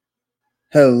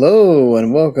Hello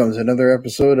and welcome to another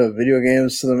episode of Video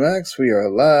Games to the Max. We are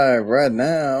live right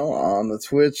now on the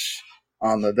Twitch,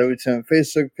 on the VG2M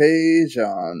Facebook page,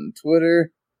 on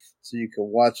Twitter. So you can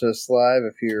watch us live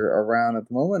if you're around at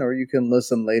the moment, or you can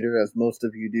listen later, as most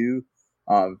of you do,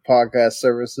 on podcast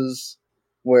services,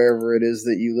 wherever it is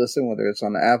that you listen, whether it's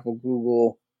on Apple,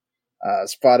 Google,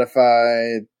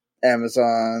 Spotify,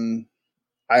 Amazon,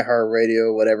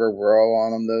 iHeartRadio, whatever. We're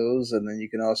all on those. And then you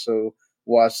can also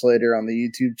watch later on the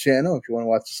YouTube channel. If you want to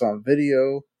watch us on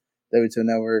video, VG2M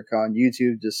Network on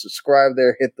YouTube, just subscribe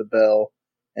there, hit the bell,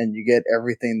 and you get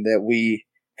everything that we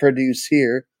produce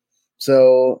here.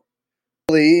 So,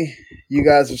 hopefully, you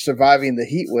guys are surviving the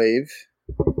heat wave.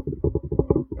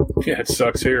 Yeah, it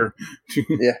sucks here.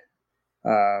 Yeah,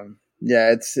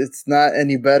 it's not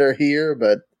any better here,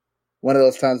 but one of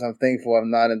those times I'm thankful I'm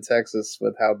not in Texas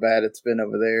with how bad it's been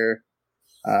over there.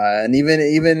 And even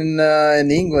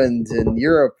in England and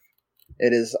Europe,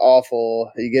 it is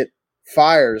awful. You get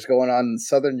fires going on in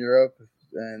Southern Europe,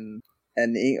 and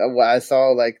I saw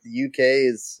like the UK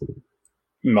is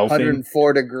melting.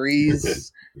 104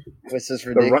 degrees, which is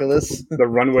ridiculous. The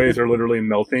runways are literally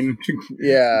melting.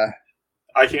 Yeah.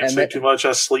 I can't say too much.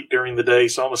 I sleep during the day,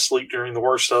 so I'm asleep during the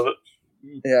worst of it.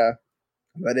 Yeah.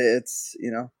 But it's,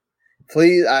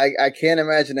 please, I can't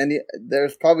imagine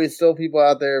there's probably still people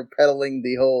out there peddling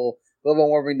the whole global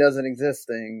warming doesn't exist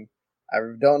thing. I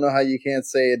don't know how you can't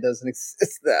say it doesn't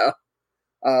exist now,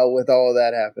 with all of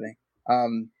that happening.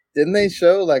 Didn't they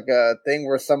show like a thing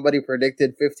where somebody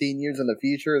predicted 15 years in the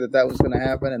future that was going to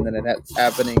happen, and then it's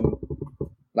happening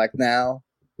like now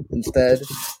instead?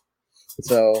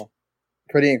 So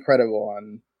pretty incredible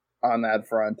on that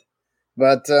front.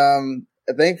 But,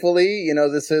 thankfully,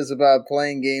 this is about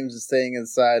playing games and staying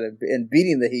inside and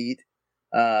beating the heat.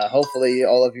 Hopefully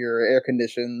all of your air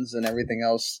conditions and everything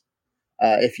else,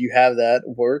 if you have that,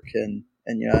 work and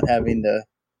you're not having to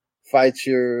fight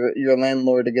your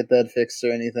landlord to get that fixed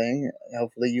or anything.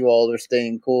 Hopefully you all are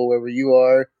staying cool wherever you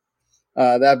are.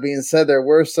 That being said, there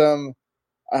were some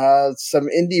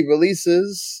indie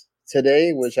releases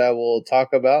today, which I will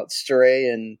talk about, Stray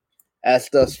and As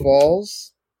Dusk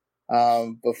Falls.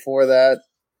 Before that,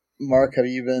 Mark, have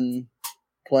you been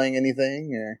playing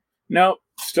anything? Or? No,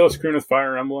 still screwing with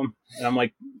Fire Emblem. I'm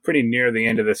like pretty near the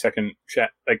end of the second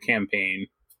campaign.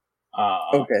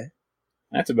 Okay.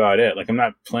 That's about it. Like I'm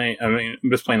not playing. I'm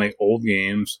just playing like old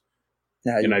games.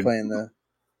 Yeah, you're playing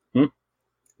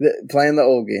playing the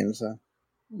old games. Huh?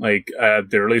 Like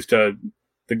they released the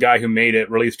guy who made it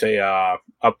released a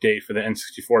update for the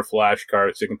N64 flash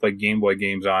card, so you can play Game Boy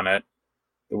games on it.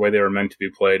 The way they were meant to be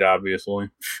played, obviously.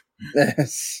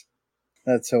 Yes.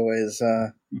 That's always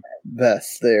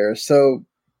best there. So,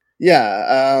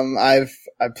 yeah,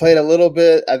 I played a little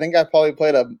bit. I think I probably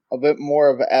played a bit more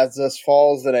of As Dusk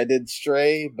Falls than I did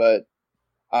Stray, but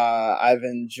I've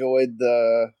enjoyed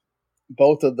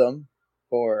both of them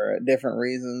for different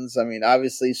reasons. I mean,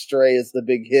 obviously, Stray is the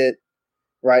big hit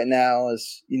right now.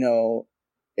 It's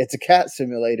a cat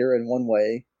simulator in one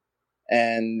way,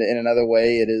 and in another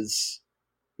way, it is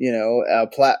a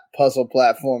puzzle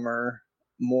platformer,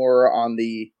 more on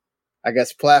the, I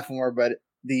guess, platformer, but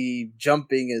the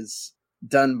jumping is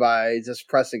done by just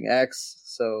pressing X.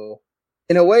 So,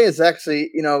 in a way, it's actually,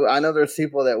 I know there's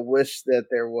people that wish that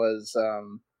there was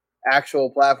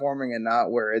actual platforming and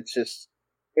not where it's just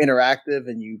interactive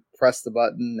and you press the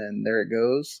button and there it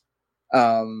goes.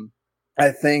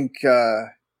 I think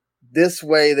this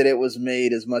way that it was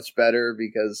made is much better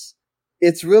because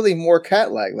it's really more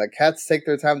cat-like. Like, cats take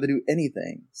their time to do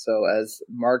anything. So, as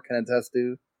Mark can attest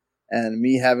to, and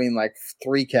me having, like,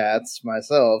 3 cats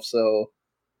myself, so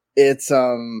it's,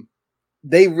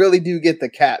 they really do get the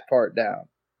cat part down.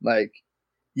 Like,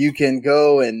 you can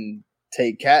go and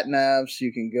take cat naps,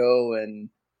 you can go and,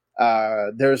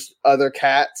 there's other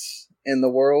cats in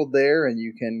the world there, and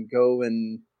you can go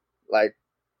and, like,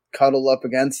 cuddle up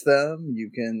against them, you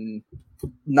can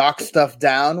knock stuff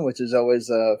down, which is always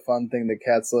a fun thing that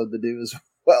cats love to do as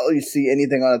well. You see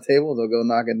anything on a table, they'll go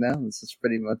knock it down. This is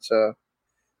pretty much the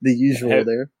usual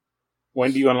there.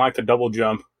 When do you unlock the double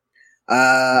jump?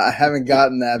 I haven't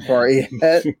gotten that far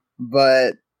yet,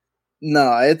 but no,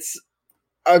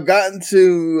 I've gotten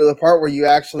to the part where you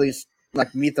actually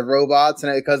like meet the robots,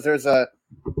 and because there's a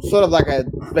sort of like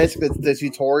basically the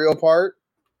tutorial part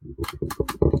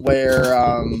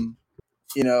where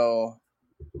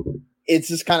it's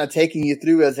just kind of taking you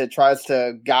through as it tries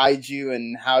to guide you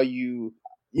and how you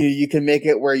can make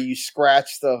it where you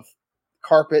scratch the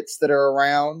carpets that are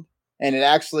around, and it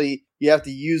actually, you have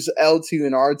to use L2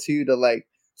 and R2 to like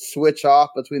switch off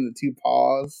between the 2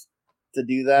 paws to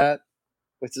do that.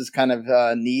 which is kind of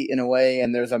neat in a way.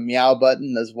 And there's a meow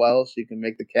button as well, so you can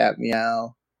make the cat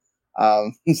meow.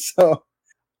 So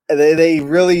they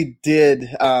really did.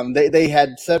 They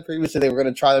had said previously they were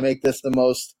going to try to make this the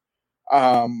most,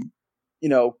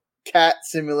 cat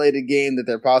simulated game that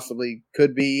there possibly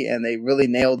could be, and they really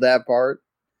nailed that part.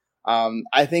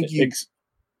 I think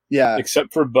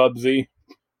except for Bubsy.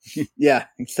 Yeah,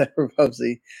 except for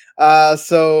Bubsy.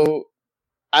 So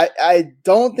I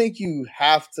don't think you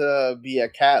have to be a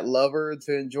cat lover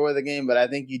to enjoy the game, but I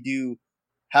think you do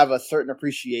have a certain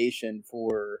appreciation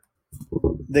for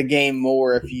the game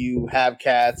more if you have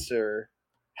cats or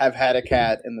have had a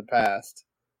cat in the past.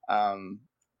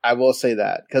 I will say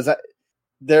that because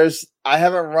I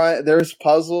haven't run. There's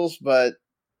puzzles, but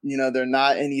they're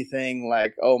not anything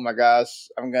like, oh my gosh,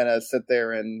 I'm gonna sit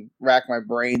there and rack my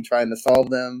brain trying to solve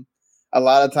them. A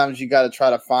lot of times you got to try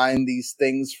to find these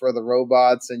things for the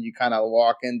robots, and you kind of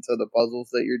walk into the puzzles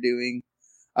that you're doing.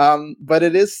 But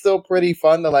it is still pretty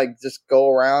fun to like just go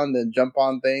around and jump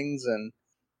on things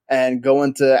and go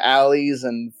into alleys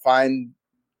and find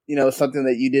something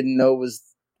that you didn't know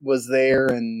was there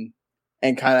and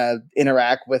kind of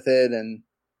interact with it. And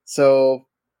so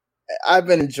I've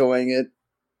been enjoying it.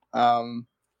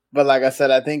 But like I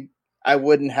said, I think I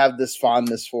wouldn't have this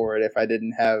fondness for it if I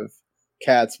didn't have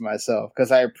cats myself,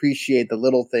 because I appreciate the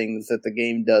little things that the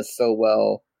game does so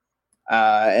well.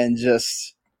 And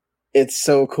just, it's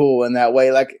so cool in that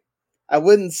way. Like, I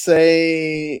wouldn't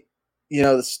say,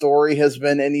 the story has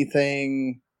been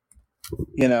anything,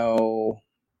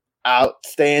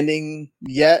 outstanding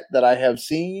yet that I have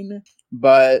seen,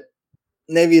 but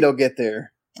maybe it'll get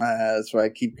there. That's why I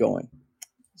keep going.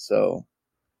 So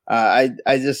I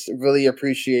just really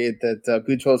appreciate that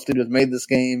Butoh Studios made this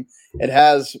game. It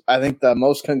has, I think, the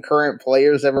most concurrent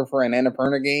players ever for an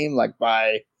Annapurna game, like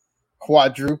by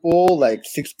quadruple, like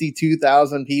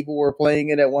 62,000 people were playing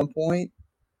it at one point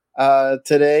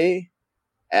today.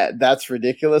 That's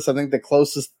ridiculous. I think the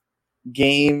closest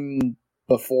game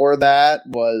before that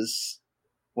was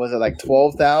it like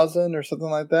 12,000 or something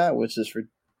like that, which is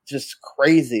just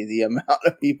crazy, the amount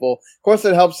of people. Of course,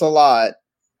 it helps a lot.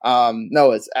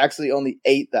 No, it's actually only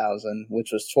 8,000,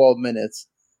 which was 12 minutes,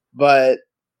 but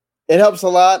it helps a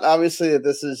lot. Obviously, that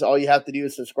this is all you have to do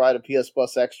is subscribe to PS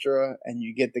Plus Extra, and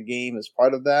you get the game as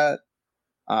part of that.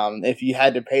 If you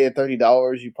had to pay the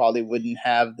 $30, you probably wouldn't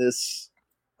have this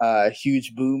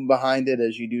huge boom behind it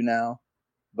as you do now.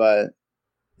 But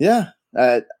yeah,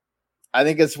 I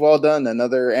think it's well done.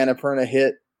 Another Annapurna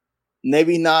hit.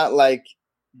 Maybe not like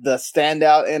the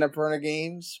standout Annapurna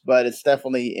games, but it's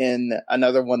definitely in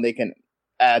another one they can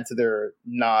add to their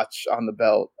notch on the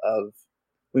belt of,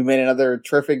 we made another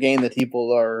terrific game that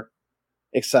people are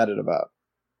excited about.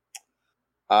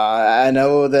 I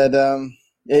know that,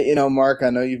 Mark, I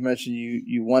know you've mentioned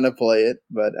you want to play it,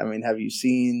 but I mean, have you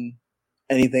seen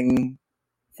anything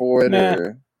for it? Nah.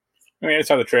 Or? I mean, I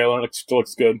saw the trailer. It still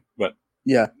looks good, but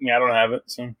yeah, I don't have it.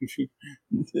 So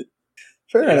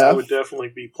fair enough. I would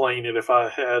definitely be playing it if I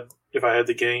had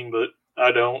the game, but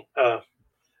I don't.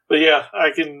 But yeah,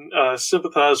 I can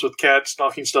sympathize with cats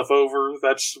knocking stuff over.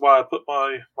 That's why I put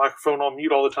my microphone on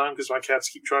mute all the time, because my cats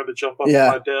keep trying to jump up on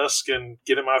my desk and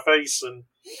get in my face and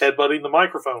headbutting the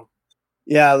microphone.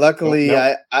 Yeah, luckily,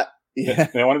 they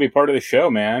want to be part of the show,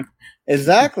 man.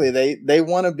 Exactly. They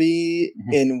want to be,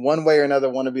 in one way or another,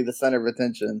 want to be the center of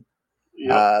attention.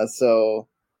 Yep. So,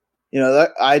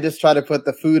 I just try to put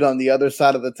the food on the other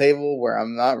side of the table where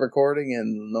I'm not recording,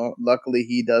 and luckily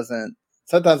he doesn't.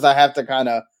 Sometimes I have to kind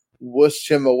of whoosh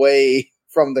him away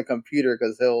from the computer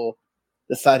because he'll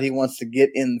decide he wants to get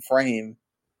in frame.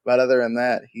 But other than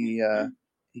that, he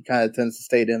kind of tends to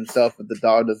stay to himself if the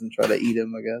dog doesn't try to eat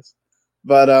him, I guess.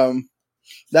 But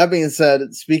that being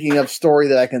said, speaking of story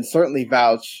that I can certainly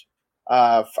vouch,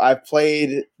 I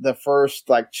played the first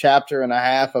chapter and a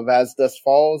half of As Dusk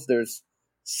Falls. There's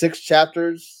 6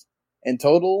 chapters in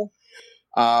total,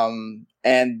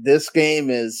 and this game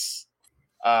is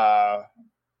a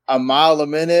mile a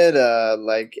minute.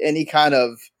 Like any kind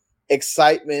of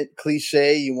excitement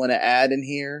cliche you want to add in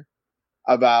here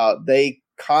about, they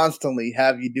constantly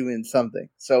have you doing something.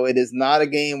 So it is not a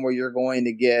game where you're going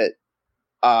to get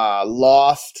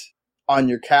lost on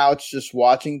your couch just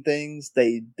watching things.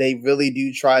 They really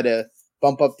do try to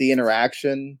bump up the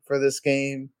interaction for this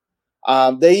game.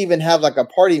 They even have a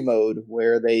party mode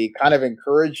where they kind of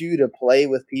encourage you to play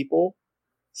with people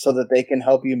so that they can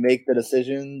help you make the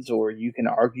decisions, or you can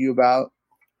argue about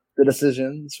the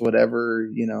decisions, whatever,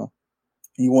 you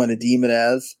want to deem it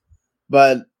as.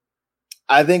 But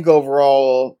I think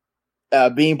overall,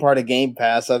 being part of Game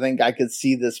Pass, I think I could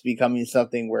see this becoming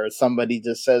something where somebody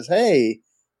just says, hey,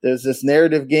 there's this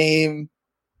narrative game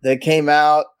that came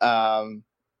out.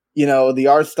 The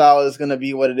art style is going to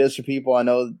be what it is for people. I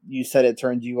know you said it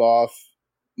turned you off,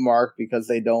 Mark, because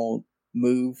they don't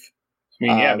move. I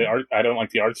mean, the art. I don't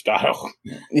like the art style.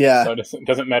 Yeah, so it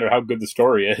doesn't matter how good the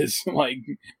story is.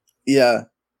 Yeah.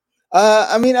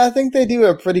 I think they do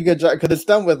a pretty good job because it's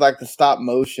done with like the stop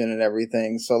motion and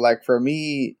everything. So, like for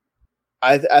me,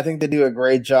 I think they do a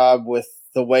great job with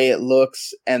the way it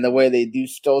looks and the way they do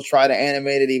still try to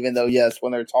animate it, even though yes,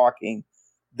 when they're talking,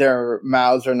 their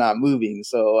mouths are not moving.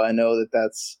 So I know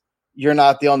that's you're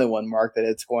not the only one, Mark, that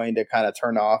it's going to kind of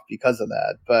turn off because of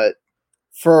that. But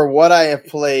for what I have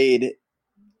played,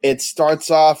 it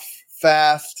starts off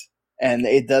fast and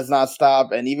it does not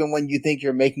stop. And even when you think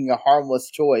you're making a harmless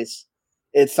choice,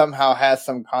 it somehow has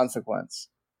some consequence.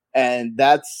 And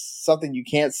that's something you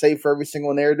can't say for every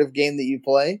single narrative game that you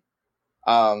play.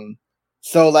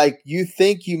 So like you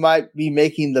think you might be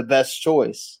making the best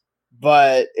choice,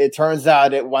 but it turns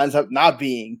out it winds up not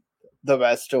being the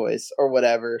best choice or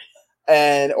whatever.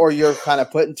 Or you're kind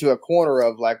of put into a corner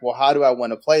of like, well, how do I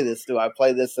want to play this? Do I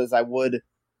play this as I would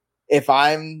if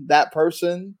I'm that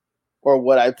person, or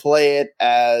would I play it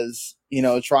as,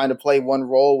 trying to play one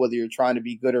role, whether you're trying to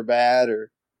be good or bad or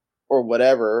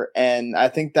whatever. And I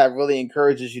think that really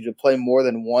encourages you to play more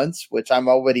than once, which I'm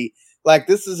already like,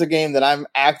 this is a game that I'm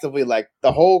actively like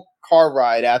the whole car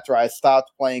ride after I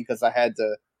stopped playing because I had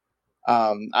to,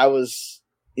 I was,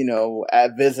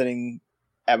 at visiting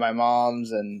at my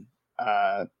mom's and,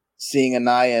 seeing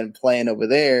Anaya and playing over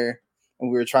there.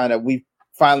 And we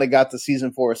finally got to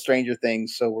season 4 of Stranger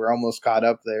Things, so we're almost caught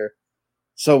up there.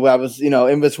 So I was,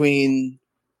 in between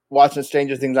watching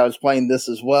Stranger Things, I was playing this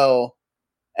as well.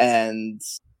 And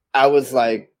I was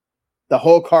like, the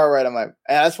whole car ride, I'm like,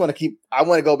 I want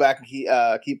to go back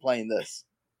and keep playing this.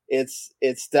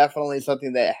 It's definitely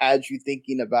something that had you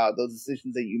thinking about those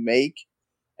decisions that you make.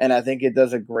 And I think it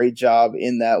does a great job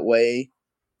in that way.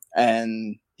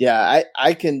 And yeah,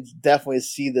 I can definitely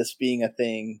see this being a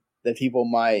thing that people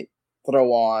might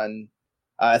throw on,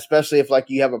 especially if like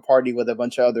you have a party with a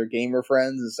bunch of other gamer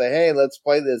friends and say, hey, let's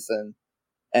play this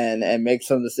and make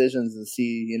some decisions and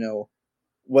see,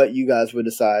 what you guys would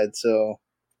decide. So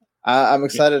I'm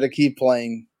excited to keep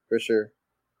playing for sure.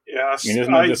 Yeah, I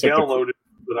downloaded it,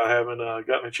 but I haven't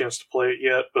gotten a chance to play it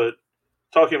yet. But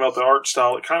talking about the art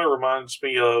style, it kind of reminds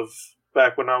me of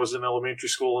back when I was in elementary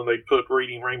school and they'd put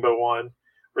Reading Rainbow on,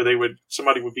 where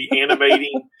somebody would be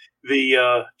animating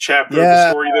the chapter of the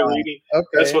story they're reading. Okay.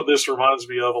 That's what this reminds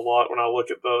me of a lot when I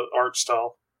look at the art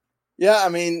style. Yeah, I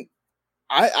mean,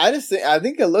 I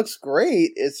think it looks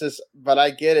great. It's just, but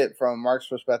I get it from Mark's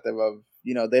perspective of,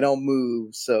 they don't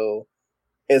move, so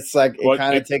it's like it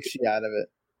kind of takes you out of it.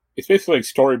 It's basically like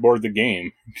storyboard the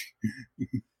game.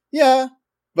 Yeah,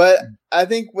 but I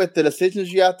think with the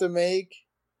decisions you have to make,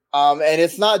 and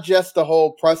it's not just the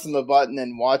whole pressing the button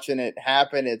and watching it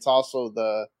happen. It's also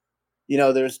the,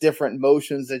 there's different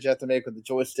motions that you have to make with the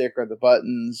joystick or the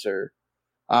buttons or.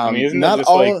 Isn't that just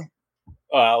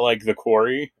like the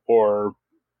Quarry or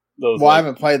those? Well, I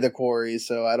haven't played the Quarry,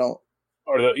 so I don't.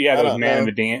 Or those Man in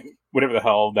the Dance, whatever the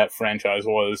hell that franchise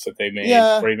was that they made.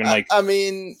 Yeah, or even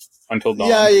Until Dawn.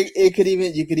 Yeah, you could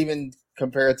even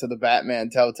compare it to the Batman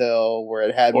Telltale, where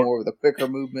it had more of the quicker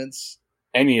movements.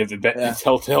 Any of the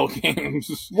Telltale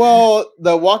games. Well,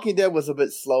 The Walking Dead was a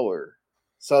bit slower.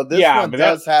 So this one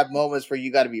does have moments where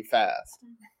you got to be fast.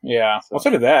 Yeah. So. Well,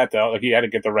 so did that, though. Like, you had to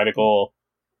get the reticle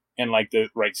in, like, the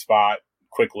right spot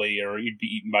quickly, or you'd be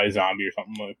eaten by a zombie or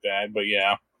something like that. But,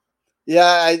 yeah.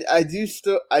 Yeah, I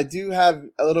do have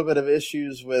a little bit of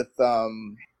issues with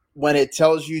when it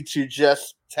tells you to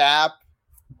just tap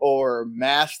or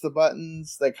mash the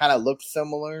buttons. They kind of look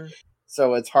similar.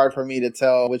 So it's hard for me to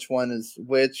tell which one is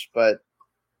which, but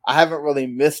I haven't really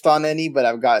missed on any, but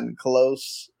I've gotten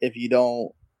close if you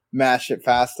don't mash it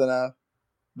fast enough.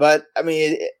 But I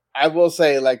mean, I will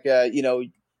say, like,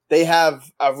 they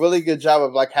have a really good job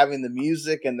of like having the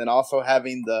music and then also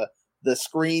having the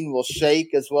screen will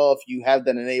shake as well. If you have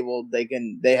that enabled, they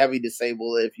have you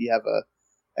disable it if you have a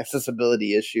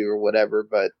accessibility issue or whatever.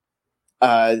 But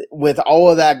with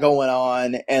all of that going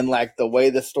on and like the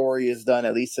way the story is done,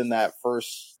 at least in that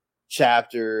first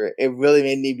chapter, it really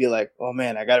made me be like, oh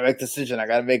man, I gotta make a decision. I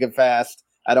gotta make it fast.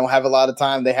 I don't have a lot of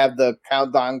time. They have the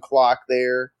countdown clock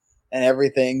there and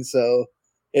everything. So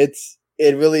it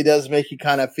really does make you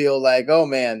kind of feel like, oh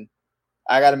man,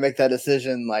 I gotta make that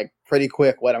decision like pretty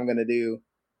quick what I'm gonna do.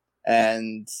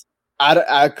 And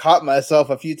I caught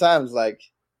myself a few times like,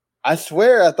 I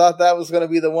swear I thought that was going to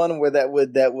be the one where that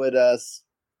would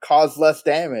cause less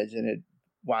damage, and it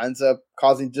winds up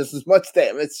causing just as much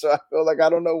damage. So I feel like I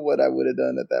don't know what I would have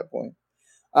done at that point.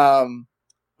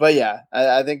 but yeah,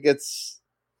 I think it's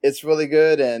really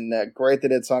good and great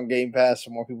that it's on Game Pass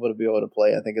for more people to be able to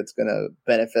play. I think it's going to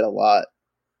benefit a lot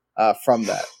from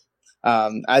that.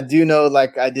 I do know,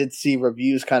 like, I did see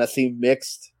reviews kind of seem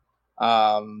mixed.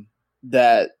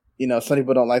 That, you know, some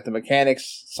people don't like the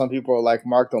mechanics. Some people are like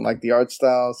Mark, don't like the art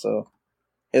style. So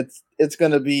it's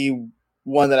going to be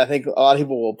one that I think a lot of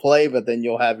people will play, but then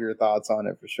you'll have your thoughts on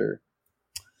it for sure.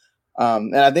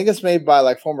 And I think it's made by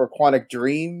like former Quantic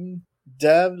Dream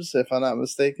devs, if I'm not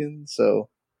mistaken. So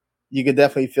you could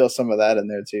definitely feel some of that in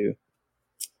there too.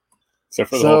 Except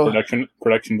for the whole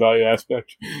production value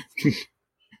aspect.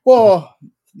 Well,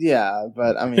 yeah,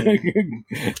 but I mean,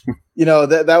 you know,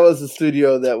 that was a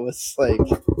studio that was like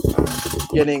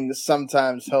getting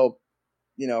sometimes help,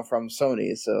 you know, from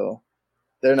Sony, so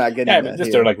they're not getting that.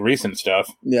 Just their like recent stuff.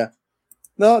 Yeah,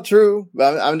 no, true.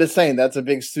 But I'm just saying that's a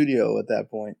big studio at that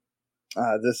point.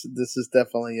 This is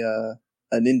definitely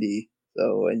an indie.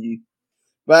 So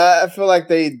but I feel like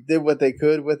they did what they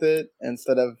could with it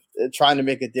instead of trying to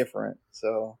make it different.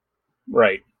 So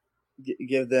right.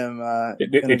 Give them.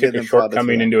 They took a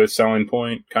shortcoming into a selling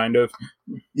point, kind of.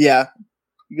 Yeah,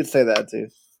 you could say that too.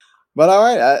 But all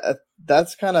right,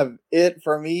 that's kind of it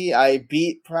for me. I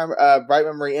beat Bright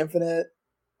Memory Infinite.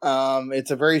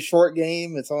 It's a very short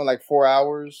game. It's only like 4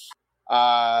 hours.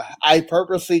 I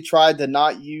purposely tried to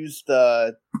not use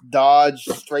the dodge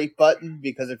strafe button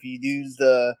because if you use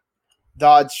the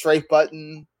dodge strafe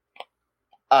button,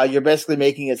 you're basically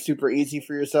making it super easy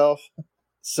for yourself.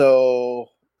 So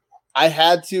I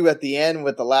had to at the end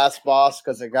with the last boss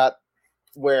because it got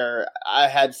where I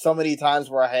had so many times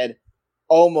where I had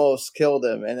almost killed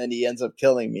him and then he ends up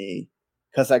killing me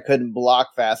because I couldn't block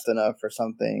fast enough or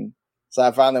something. So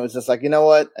I finally was just like, you know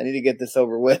what? I need to get this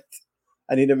over with.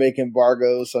 I need to make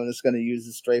embargo, so I'm just going to use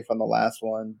the strafe on the last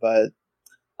one. But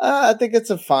I think it's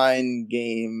a fine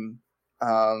game.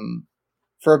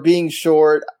 For being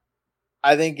short,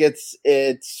 I think it's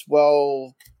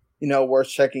well, you know, worth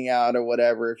checking out or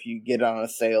whatever if you get on a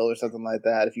sale or something like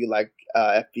that. If you like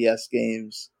FPS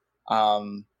games,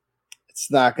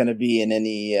 it's not going to be in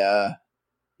any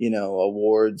you know,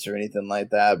 awards or anything like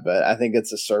that. But I think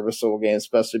it's a serviceable game,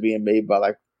 especially being made by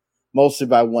like mostly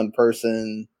by one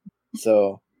person.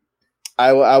 So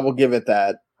I will give it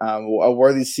that a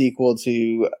worthy sequel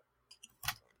to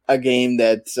a game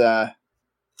that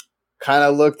kind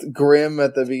of looked grim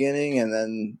at the beginning, and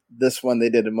then this one they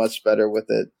did it much better with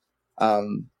it.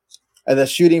 And the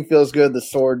shooting feels good. The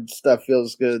sword stuff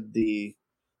feels good. The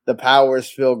powers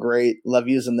feel great. Love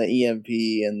using the EMP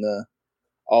and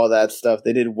all that stuff.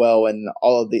 They did well, and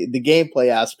all of the gameplay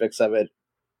aspects of it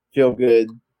feel good.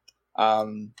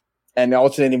 And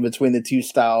alternating between the two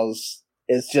styles,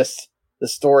 it's just the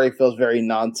story feels very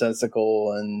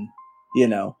nonsensical, and you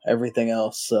know everything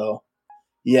else. So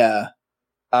yeah.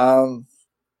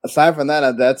 Aside from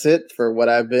that, that's it for what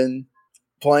I've been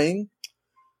playing.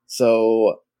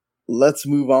 So let's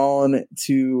move on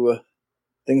to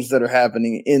things that are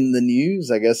happening in the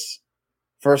news. I guess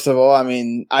first of all, I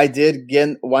mean, I did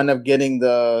wind up getting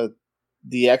the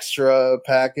extra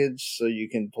package, so you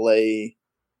can play.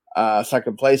 So I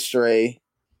can play Stray,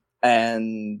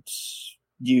 and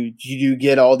you do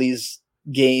get all these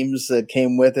games that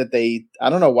came with it. I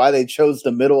don't know why they chose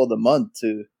the middle of the month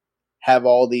to have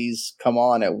all these come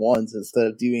on at once instead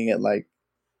of doing it like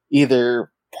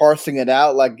either parsing it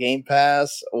out like Game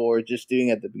Pass or just doing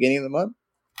it at the beginning of the month.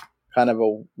 Kind of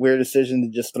a weird decision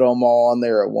to just throw them all on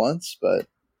there at once, but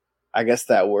I guess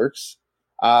that works.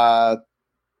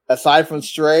 Aside from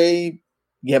Stray,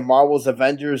 you get Marvel's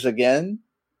Avengers again.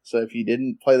 So if you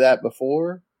didn't play that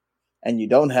before and you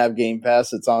don't have Game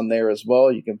Pass, it's on there as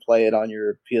well. You can play it on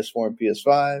your PS4 and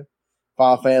PS5.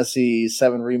 Final Fantasy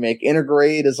VII Remake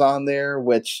Intergrade is on there,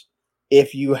 which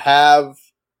if you have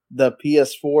the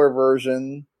PS4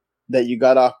 version that you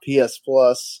got off PS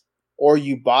Plus, or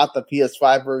you bought the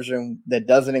PS5 version that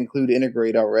doesn't include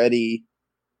Intergrade already,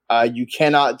 you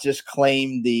cannot just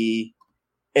claim the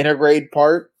Intergrade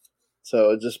part.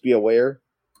 So just be aware.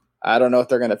 I don't know if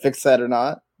they're going to fix that or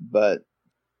not, but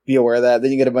be aware of that.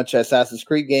 Then you get a bunch of Assassin's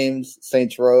Creed games,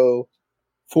 Saints Row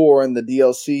 4 and the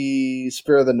DLC,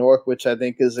 Spirit of the North, which I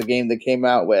think is a game that came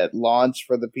out at launch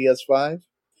for the PS5,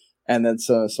 and then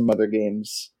some other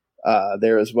games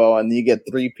there as well. And you get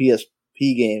 3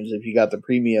 PSP games if you got the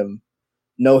premium.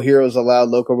 No Heroes Allowed,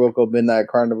 Loco Roco, Midnight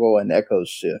Carnival, and Echo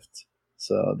Shift.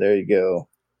 So there you go.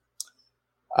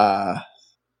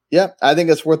 Yeah, I think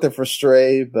it's worth it for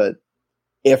Stray, but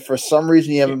if for some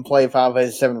reason you haven't played Final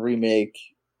Fantasy VII Remake,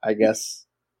 I guess.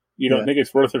 You don't think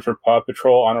it's worth it for Paw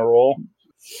Patrol on a roll?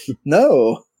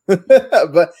 No.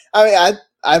 But I mean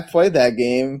I played that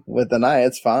game with an eye,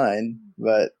 it's fine.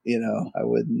 but I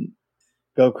wouldn't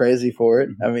go crazy for it.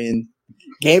 I mean,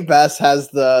 Game Pass has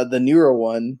the newer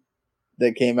one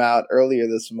that came out earlier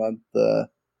this month, the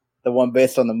one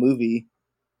based on the movie.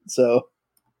 So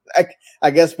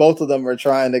I guess both of them are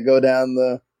trying to go down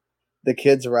the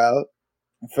kids route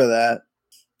for that.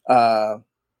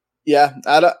 Yeah,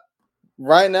 I don't.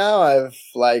 Right now,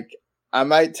 I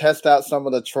might test out some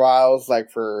of the trials, like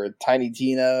for Tiny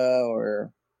Tina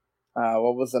or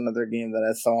what was another game that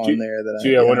I saw on there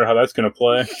that I wonder how that's going to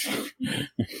play.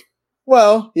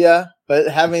 Well, yeah, but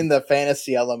having the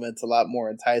fantasy element's a lot more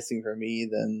enticing for me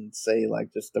than say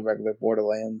like just the regular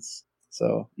Borderlands.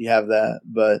 So you have that,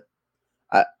 but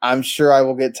I'm sure I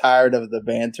will get tired of the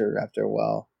banter after a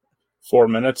while. 4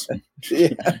 minutes.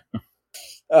 Yeah.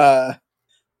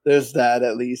 There's that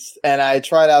at least. And I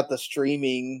tried out the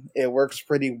streaming. It works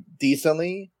pretty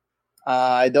decently.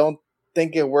 I don't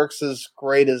think it works as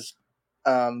great as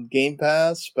Game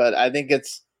Pass, but I think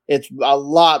it's a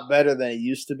lot better than it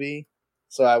used to be.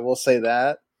 So I will say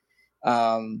that.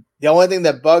 The only thing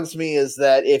that bugs me is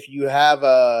that if you have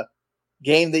a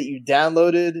game that you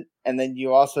downloaded and then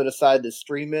you also decide to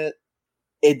stream it,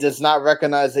 it does not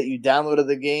recognize that you downloaded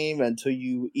the game until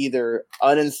you either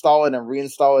uninstall it and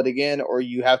reinstall it again, or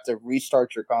you have to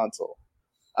restart your console.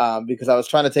 Because I was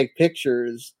trying to take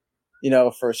pictures,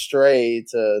 for Stray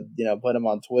to, put them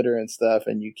on Twitter and stuff,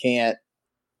 and you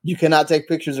cannot take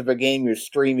pictures of a game you're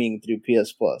streaming through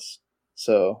PS Plus.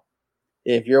 So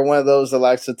if you're one of those that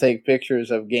likes to take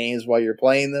pictures of games while you're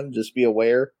playing them, just be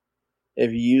aware.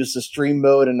 If you use the stream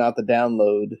mode and not the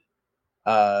download,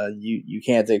 you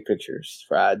can't take pictures.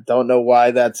 I don't know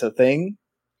why that's a thing.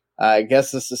 I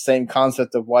guess it's the same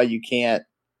concept of why you can't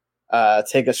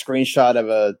take a screenshot of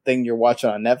a thing you're watching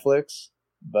on Netflix,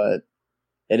 but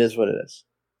it is what it is.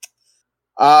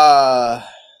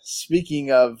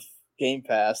 Speaking of Game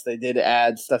Pass, they did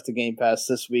add stuff to Game Pass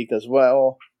this week as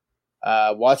well.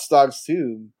 Watch Dogs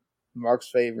 2, Mark's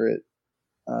favorite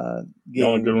game. The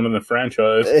only good one in the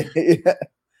franchise.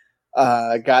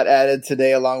 Got added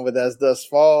today along with As Dusk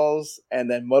Falls, and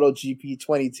then MotoGP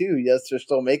 22. Yes, they're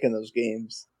still making those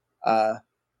games.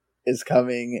 Is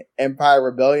coming. Empire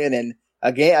Rebellion, and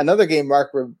another game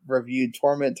Mark reviewed,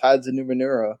 Torment Tides of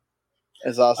Numenera,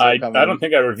 is also coming. I don't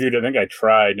think I reviewed it. I think I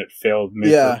tried and it failed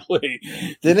miserably.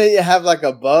 Yeah. Didn't it have like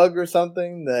a bug or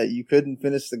something that you couldn't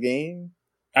finish the game?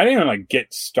 I didn't even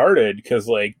get started because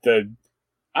I think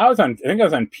I was on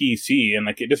PC and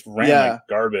it just ran like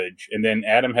garbage. And then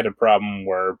Adam had a problem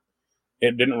where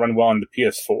it didn't run well on the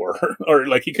PS4 or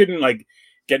he couldn't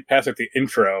get past the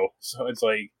intro. So it's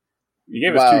you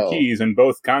gave us 2 keys and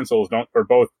both consoles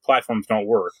both platforms don't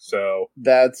work. So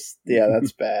that's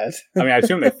bad. I mean, I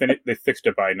assume they fixed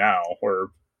it by now.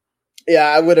 Or yeah,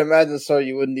 I would imagine so.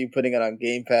 You wouldn't be putting it on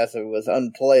Game Pass if it was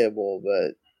unplayable.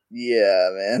 But yeah,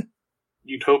 man,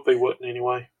 you'd hope they wouldn't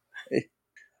anyway.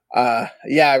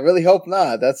 Yeah, I really hope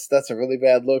not. That's a really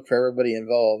bad look for everybody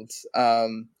involved.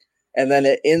 And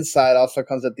then Inside also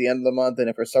comes at the end of the month, and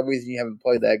if for some reason you haven't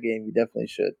played that game, you definitely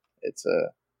should. It's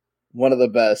one of the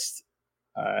best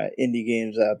indie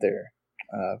games out there,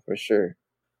 for sure.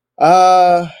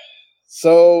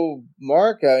 So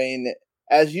Mark, I mean,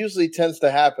 as usually tends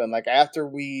to happen, after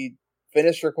we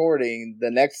finish recording,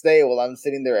 the next day while I'm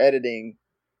sitting there editing,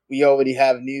 we already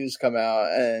have news come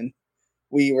out, and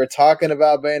we were talking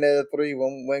about Bayonetta 3.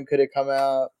 When could it come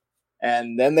out?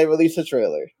 And then they released a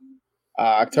trailer.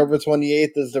 October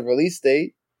 28th is the release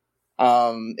date.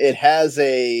 It has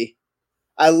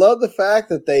I love the fact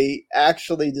that they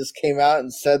actually just came out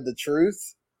and said the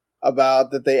truth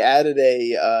about that they added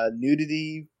a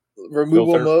nudity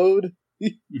removal mode.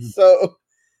 So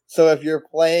if you're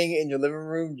playing in your living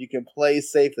room, you can play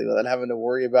safely without having to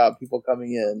worry about people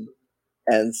coming in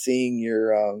and seeing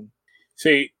your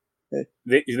See,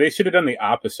 they should have done the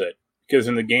opposite, because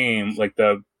in the game,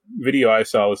 the video I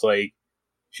saw was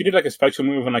she did a special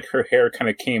move and her hair kind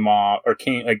of came off or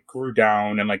grew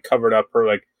down and covered up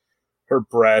her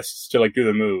breasts to do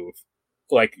the move.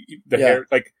 Hair,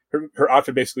 her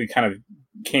outfit basically kind of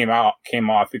came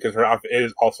off because her outfit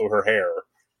is also her hair.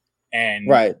 And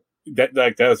right.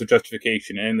 That was the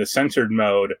justification. And in the censored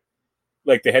mode,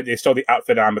 they still had the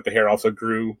outfit on, but the hair also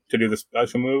grew to do the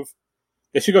special move.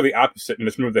 They should go the opposite and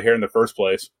just move the hair in the first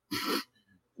place.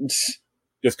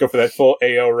 Just go for that full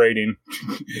AO rating.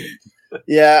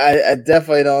 Yeah, I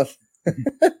definitely don't.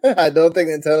 I don't think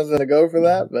Nintendo's going to go for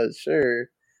that, but sure.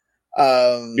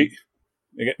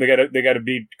 They got to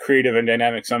be creative and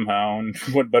dynamic somehow, and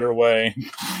what better way?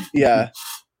 Yeah,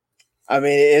 I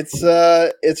mean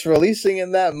it's releasing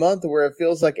in that month where it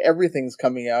feels like everything's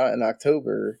coming out in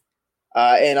October,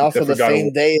 and also the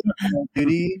same day as Call of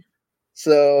Duty.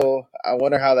 So I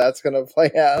wonder how that's going to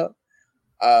play out.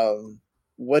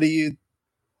 What do you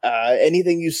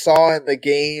anything you saw in the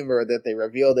game or that they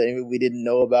revealed that we didn't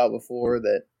know about before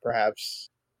that perhaps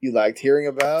you liked hearing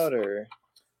about? Or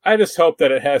I just hope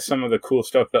that it has some of the cool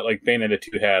stuff that like Bayonetta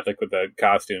 2 had, like with the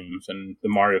costumes and the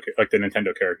Mario, like the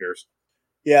Nintendo characters.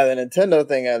 Yeah, the Nintendo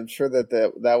thing, I'm sure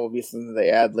that will be something they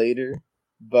add later.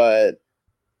 But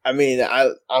I mean,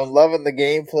 I'm loving the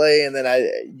gameplay, and then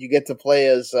you get to play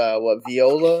as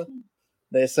Viola.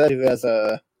 They said who has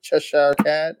a Cheshire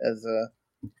Cat as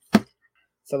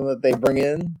something that they bring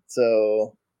in,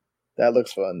 so that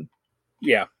looks fun.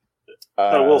 Yeah,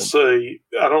 I will say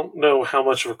I don't know how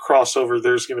much of a crossover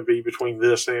there's going to be between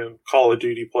this and Call of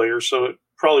Duty players, so it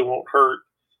probably won't hurt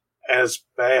as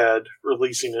bad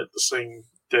releasing it the same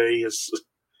day as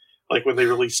like when they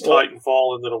released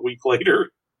Titanfall, and then a week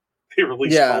later they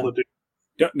released Call of Duty.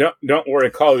 Don't worry,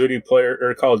 Call of Duty player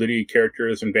or Call of Duty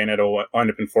characters and Bayonetta will end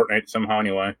up in Fortnite somehow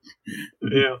anyway.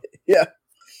 Yeah.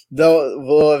 Though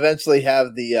we'll eventually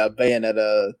have the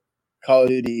Bayonetta Call of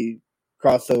Duty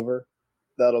crossover.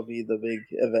 That'll be the big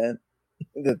event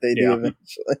that they do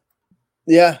eventually.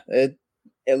 Yeah, it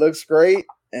looks great,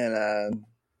 and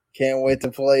can't wait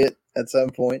to play it at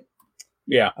some point.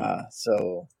 Yeah.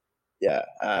 So, yeah.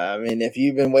 I mean, if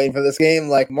you've been waiting for this game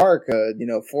like Mark,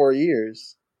 4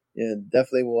 years, you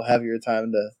definitely will have your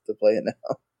time to play it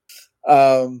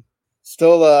now.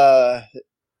 Still,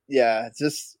 yeah,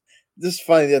 just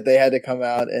funny that they had to come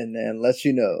out and let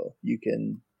you know you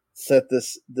can set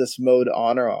this mode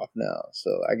on or off now. So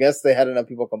I guess they had enough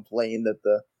people complain that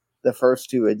the first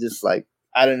two had just like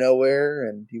out of nowhere,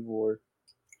 and people were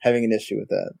having an issue with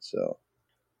that. So,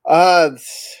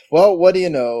 well, what do you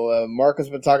know? Mark has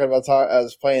been talking about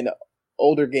us playing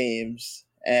older games,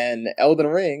 and Elden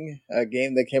Ring, a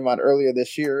game that came out earlier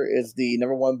this year, is the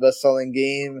 #1 best-selling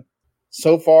game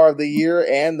so far of the year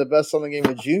and the best-selling game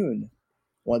of June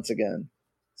once again.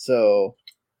 So,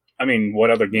 I mean, what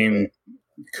other game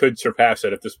could surpass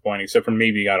it at this point, except for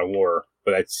maybe God of War?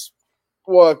 But that's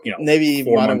maybe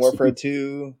Modern Warfare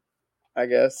 2, I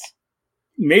guess.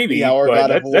 Maybe, or but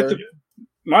God of War.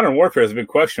 Modern Warfare is a big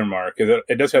question mark because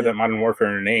it does have that Modern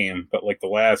Warfare in the name, but like the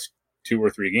last 2 or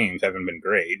 3 games haven't been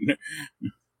great.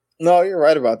 No, you're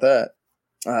right about that.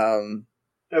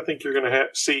 I think you're going to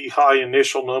see high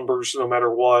initial numbers no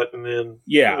matter what, and then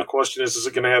the question is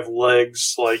it going to have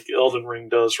legs like Elden Ring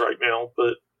does right now?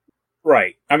 But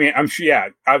right, I mean, I'm sure. Yeah,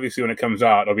 obviously when it comes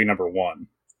out, it'll be #1.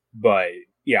 But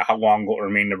yeah, how long will it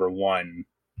remain #1,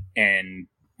 and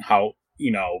how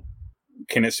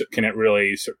can it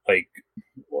really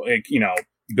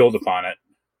build upon it?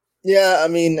 Yeah, I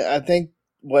mean, I think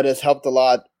what has helped a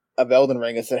lot of Elden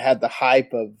Ring is it had the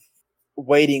hype of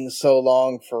waiting so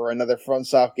long for another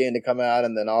FromSoft game to come out,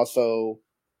 and then also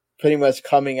pretty much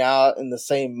coming out in the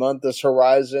same month as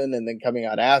Horizon, and then coming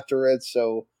out after it.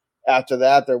 So after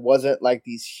that, there wasn't like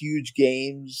these huge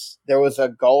games. There was a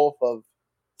gulf of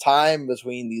time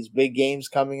between these big games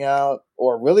coming out,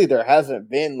 or really there hasn't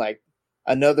been like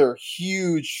another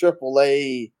huge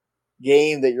AAA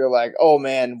game that you're like, oh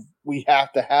man, we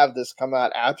have to have this come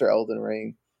out after Elden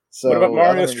Ring. So what about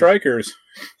Mario Strikers?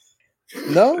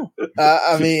 No,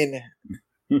 I mean,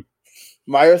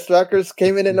 Mario Strikers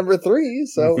came in at #3,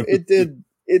 so it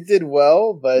did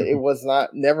well, but it was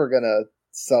never gonna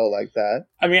sell like that.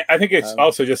 I mean, I think it's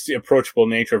also just the approachable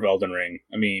nature of Elden Ring.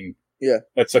 I mean, yeah,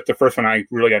 that's like the first one I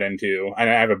really got into, and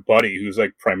I have a buddy who's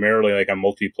like primarily like a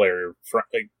multiplayer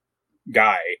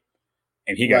guy,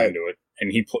 and he got into it,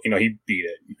 and he beat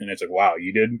it, and it's like, wow,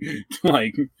 you did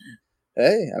like.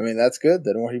 Hey, I mean, that's good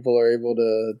that more people are able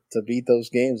to beat those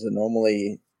games. And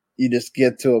normally you just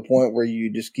get to a point where you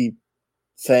just keep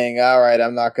saying, all right,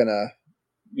 I'm not going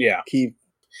to keep.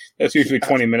 That's usually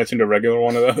 20 minutes into a regular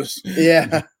one of those.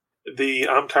 Yeah.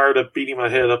 I'm tired of beating my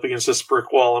head up against this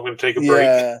brick wall. I'm going to take a break.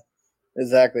 Yeah,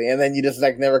 exactly. And then you just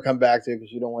like never come back to it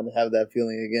because you don't want to have that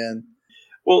feeling again.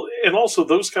 Well, and also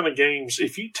those kind of games,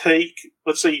 if you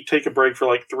let's say you take a break for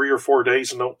like 3 or 4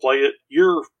 days and don't play it,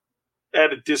 you're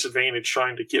at a disadvantage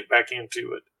trying to get back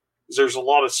into it. Because there's a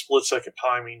lot of split-second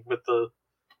timing with the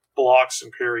blocks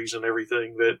and parries and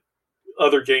everything that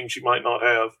other games you might not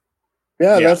have.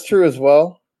 Yeah, that's true as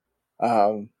well.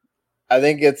 I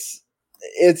think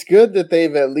it's good that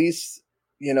they've at least,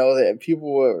 that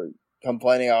people were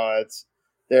complaining,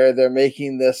 they're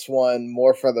making this one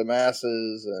more for the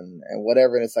masses and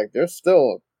whatever, and it's like there's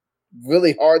still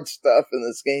really hard stuff in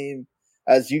this game,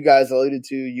 as you guys alluded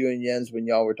to, you and Jens, when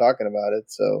y'all were talking about it.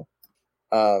 So,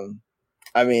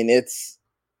 I mean, it's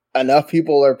enough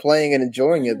people are playing and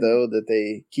enjoying it, though, that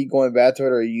they keep going back to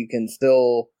it, or you can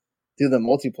still do the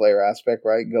multiplayer aspect,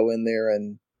 right? Go in there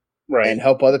and right, and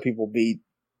help other people beat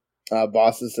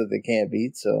bosses that they can't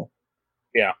beat. So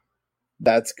yeah,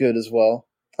 that's good as well.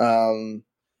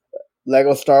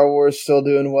 Lego Star Wars still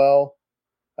doing well.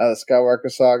 The Skywalker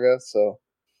Saga. So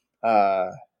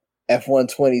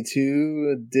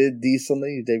F-122 did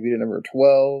decently. Debuted at number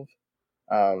 12.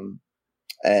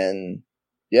 And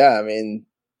yeah, I mean,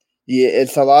 yeah,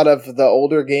 it's a lot of the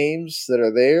older games that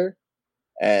are there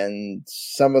and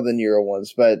some of the newer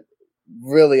ones. But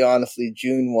really, honestly,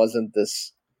 June wasn't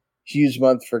this huge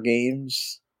month for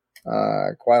games,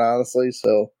 quite honestly.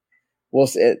 So we'll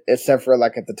see, except for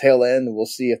like at the tail end, we'll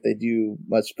see if they do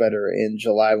much better in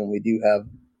July when we do have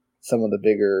some of the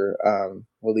bigger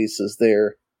releases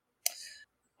there.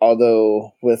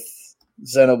 Although with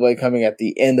Xenoblade coming at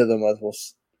the end of the month, we'll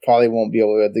probably won't be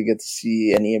able to get to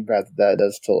see any impact that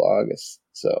does till August.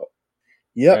 So,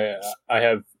 yep. I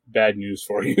have bad news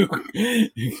for you.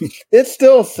 It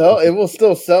will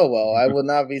still sell well. I would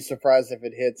not be surprised if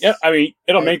it hits. Yeah, I mean,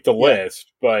 it'll make the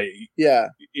list, but yeah,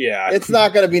 it's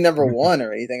not going to be number one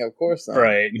or anything. Of course not.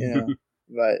 Right.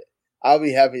 But I'll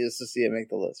be happy just to see it make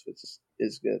the list, which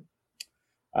is good.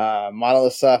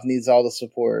 Monolith Soft needs all the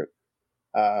support.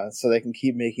 So they can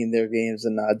keep making their games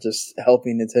and not just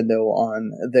helping Nintendo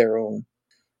on their own.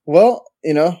 Well,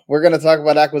 we're going to talk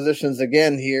about acquisitions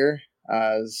again here.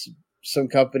 Some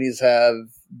companies have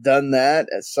done that.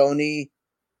 At Sony,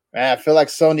 man, I feel like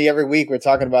Sony every week we're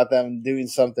talking about them doing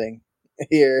something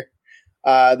here.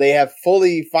 They have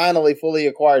finally fully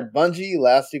acquired Bungie.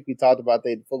 Last week we talked about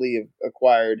they'd fully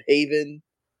acquired Haven.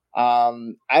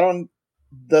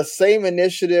 The same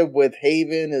initiative with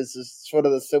Haven is sort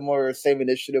of the same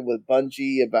initiative with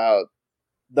Bungie about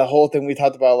the whole thing we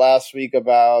talked about last week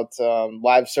about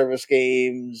live service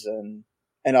games and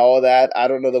all of that. I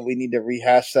don't know that we need to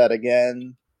rehash that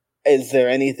again. Is there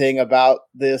anything about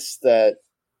this that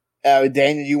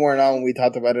Daniel, you weren't on when we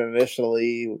talked about it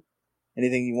initially?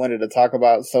 Anything you wanted to talk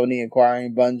about Sony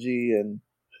acquiring Bungie? And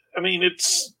I mean,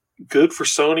 it's good for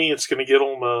Sony. It's going to get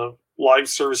them a live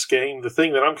service game. The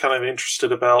thing that I'm kind of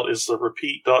interested about is the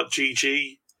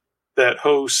Repeat.gg that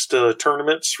host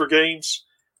tournaments for games.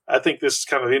 I think this is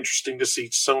kind of interesting to see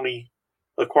Sony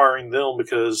acquiring them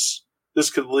because this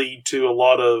could lead to a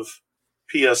lot of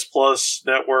PS Plus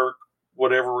network,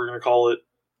 whatever we're going to call it,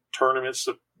 tournaments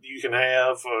that you can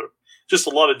have, just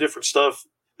a lot of different stuff.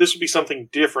 This would be something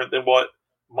different than what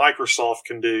Microsoft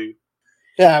can do.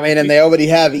 Yeah, I mean, and they already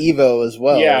have Evo as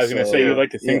well. Yeah, I was going to say, you'd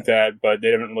like to think that, but they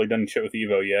haven't really done shit with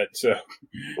Evo yet, so.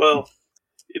 Well,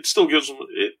 it still gives them,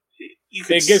 you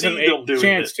can gives see them doing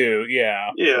chance it. to,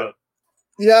 yeah. Yeah. But.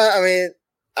 Yeah, I mean,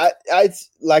 I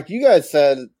like you guys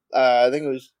said, I think it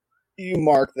was you,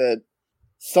 Mark, that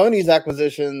Sony's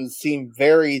acquisitions seem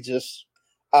very just,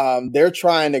 they're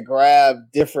trying to grab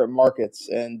different markets,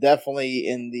 and definitely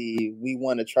in we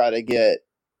want to try to get.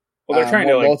 Well, they're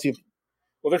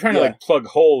trying to plug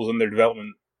holes in their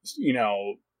development,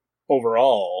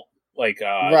 overall,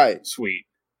 right. suite.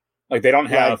 Like they don't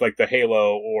have the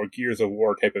Halo or Gears of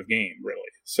War type of game, really.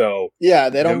 So yeah,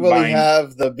 they don't really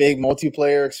have the big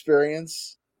multiplayer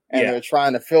experience, and they're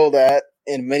trying to fill that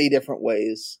in many different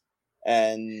ways.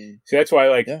 And so that's why,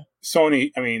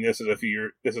 Sony. I mean, this is a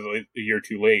year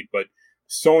too late, but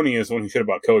Sony is the one who should have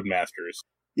bought Codemasters.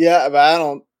 Yeah,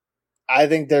 but I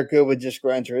think they're good with just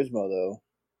Gran Turismo, though.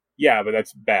 Yeah, but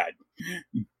that's bad.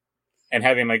 And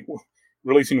having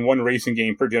releasing one racing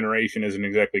game per generation isn't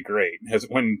exactly great. As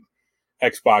when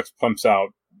Xbox pumps out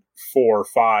 4 or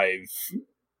 5,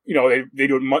 they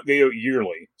do it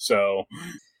yearly. So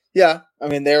yeah, I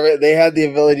mean they had the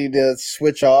ability to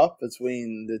switch off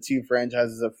between the two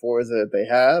franchises of Forza that they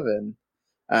have, and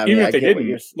even if they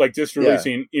didn't, just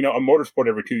releasing a motorsport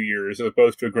every 2 years as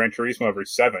opposed to a Gran Turismo every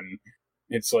 7,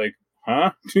 it's like,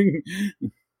 huh?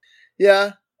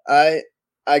 Yeah, I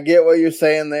get what you're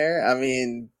saying there. I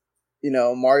mean,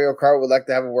 Mario Kart would like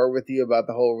to have a word with you about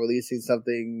the whole releasing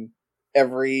something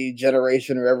every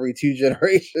generation or every 2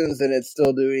 generations, and it's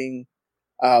still doing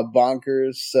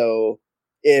bonkers. So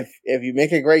if you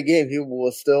make a great game, people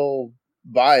will still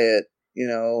buy it.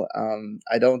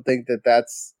 I don't think that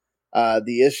that's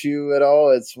the issue at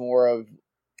all. It's more of,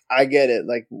 I get it.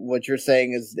 Like what you're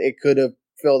saying is it could have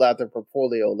filled out their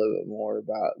portfolio a little bit more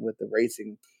with the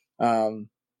racing. And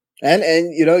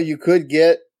you could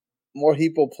get more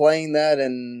people playing that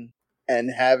and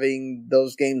having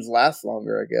those games last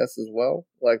longer, I guess, as well.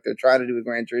 Like they're trying to do with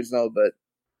Gran Turismo, but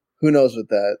who knows with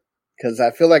that? Because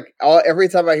I feel like every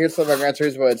time I hear something about Gran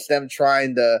Turismo, it's them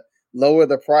trying to lower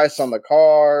the price on the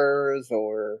cars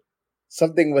or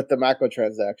something with the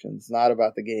microtransactions, not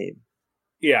about the game.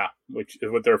 Yeah, which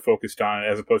is what they're focused on,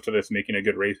 as opposed to this making a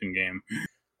good racing game.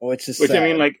 Which sad. I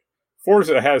mean,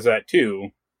 Forza has that too,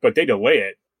 but they delay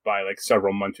it by like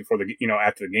several months before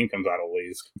after the game comes out at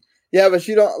least. Yeah, but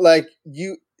you don't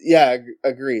yeah,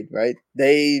 agreed, right?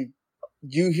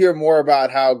 You hear more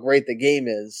about how great the game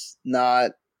is,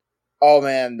 not, oh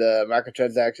man, the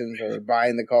microtransactions or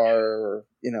buying the car or,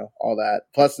 all that.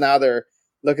 Plus now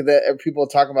look at that, people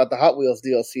talking about the Hot Wheels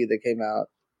DLC that came out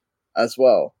as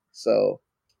well. So,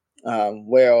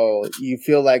 well, you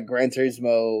feel like Gran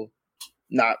Turismo,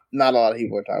 not a lot of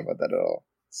people are talking about that at all.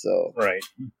 So, right.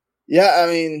 Yeah,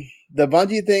 I mean, the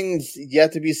Bungie thing's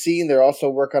yet to be seen. They're also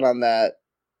working on that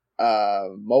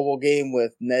mobile game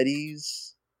with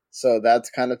NetEase. So that's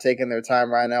kind of taking their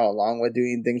time right now, along with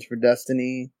doing things for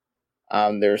Destiny.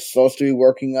 They're supposed to be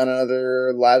working on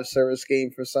another live service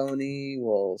game for Sony.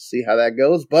 We'll see how that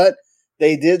goes. But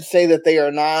they did say that they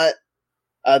are not,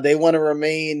 they want to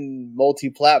remain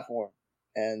multi-platform.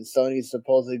 And Sony's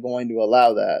supposedly going to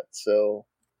allow that. So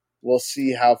we'll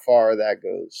see how far that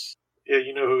goes. Yeah,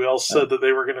 you know who else said that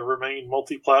they were going to remain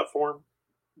multi-platform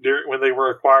when they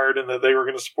were acquired and that they were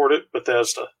going to support it?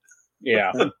 Bethesda.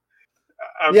 Yeah.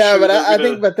 I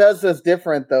think Bethesda's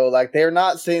different, though. Like, they're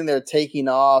not saying they're taking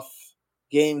off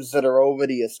games that are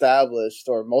already established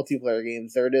or multiplayer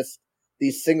games. They're just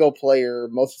these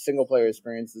most single-player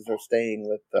experiences are staying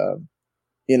with,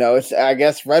 I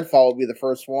guess Redfall will be the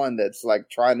first one that's, like,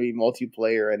 trying to be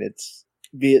multiplayer and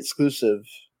be exclusive,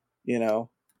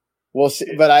 We'll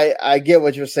see, but I get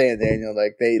what you're saying, Daniel.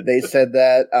 Like they said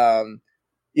that,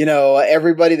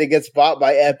 everybody that gets bought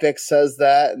by Epic says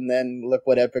that, and then look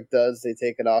what Epic does. They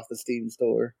take it off the Steam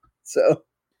store. So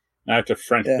I have to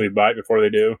frantically buy it before they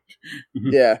do.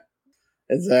 Yeah,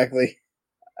 exactly.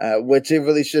 Which it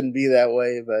really shouldn't be that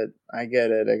way, but I get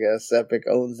it. I guess Epic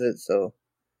owns it, so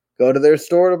go to their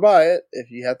store to buy it if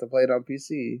you have to play it on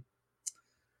PC.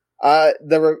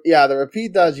 The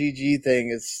repeat.gg thing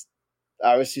is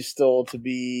obviously still to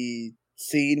be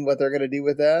seen what they're going to do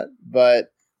with that, but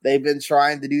they've been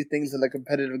trying to do things in the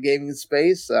competitive gaming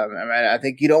space. I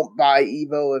think you don't buy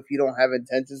Evo if you don't have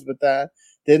intentions with that.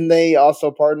 Didn't they also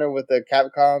partner with the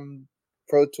Capcom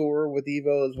Pro Tour with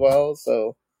Evo as well?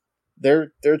 So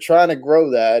they're trying to grow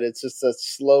that. It's just a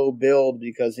slow build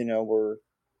because,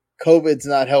 COVID's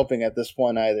not helping at this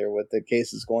point either with the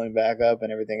cases going back up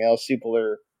and everything else. People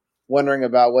are wondering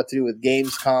about what to do with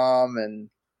Gamescom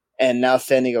and now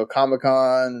San Diego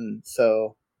Comic-Con,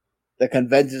 so the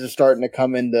conventions are starting to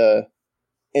come into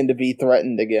be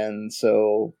threatened again.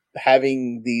 So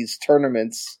having these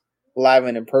tournaments live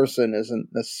and in person isn't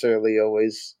necessarily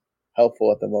always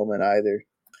helpful at the moment either.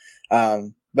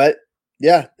 But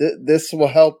yeah, this will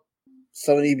help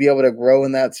Sony be able to grow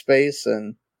in that space,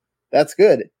 and that's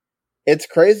good. It's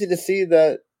crazy to see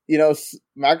that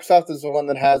Microsoft is the one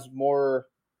that has more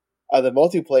the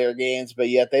multiplayer games, but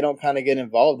yet they don't kind of get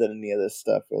involved in any of this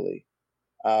stuff really.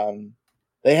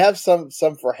 They have some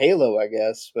for Halo, I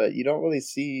guess, but you don't really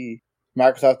see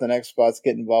Microsoft and Xbox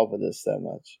get involved with this that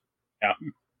much.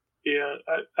 Yeah,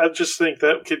 I just think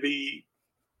that could be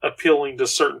appealing to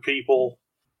certain people.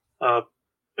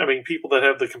 People that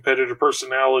have the competitive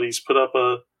personalities put up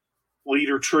a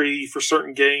leader tree for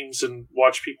certain games and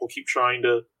watch people keep trying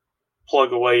to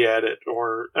plug away at it,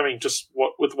 or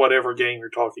with whatever game you're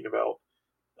talking about.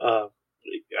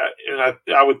 And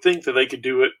I would think that they could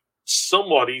do it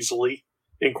somewhat easily,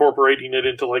 incorporating it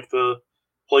into like the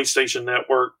PlayStation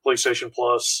Network, PlayStation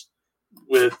Plus,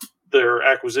 with their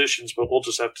acquisitions. But we'll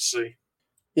just have to see.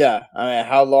 Yeah,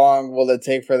 how long will it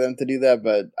take for them to do that?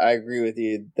 But I agree with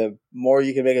you. The more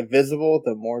you can make it visible,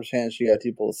 the more chance you have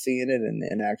people seeing it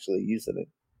and actually using it.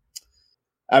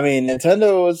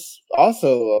 Nintendo is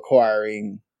also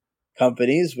acquiring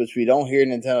companies, which we don't hear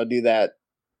Nintendo do that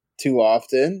too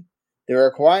often. They're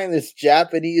acquiring this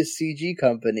Japanese CG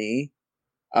company,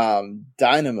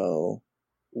 Dynamo,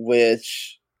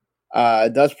 which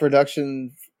does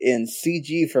production in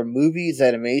CG for movies,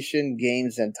 animation,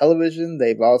 games, and television.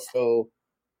 They've also,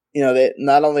 they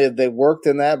not only have they worked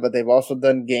in that, but they've also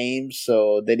done games.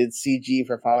 So they did CG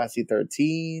for Final Fantasy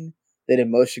 13. They did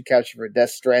motion capture for Death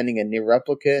Stranding and Near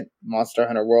Replicant, Monster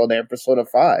Hunter World, and Persona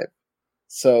 5.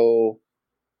 So,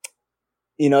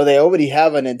 they already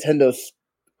have a Nintendo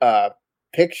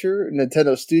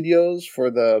Nintendo Studios for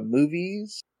the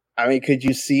movies. Could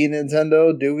you see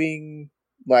Nintendo doing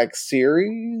like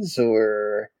series,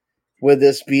 or would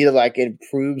this be to like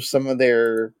improve some of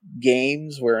their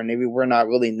games where maybe we're not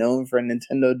really known for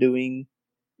Nintendo doing,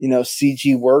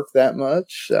 CG work that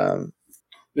much?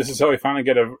 This is how we finally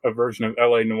get a version of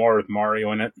LA Noire with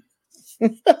Mario in it.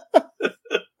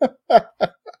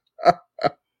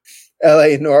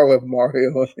 LA Noire with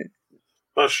Mario in it.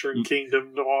 Mushroom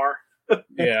Kingdom Noir.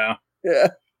 Yeah. Yeah.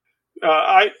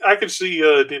 I I could see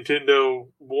Nintendo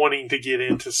wanting to get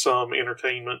into some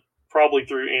entertainment, probably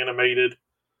through animated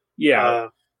CGI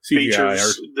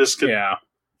features. This could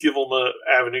give them an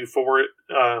avenue for it.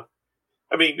 I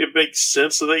mean, it makes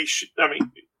sense that they should. I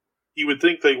mean, you would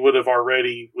think they would have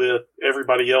already, with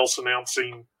everybody else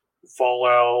announcing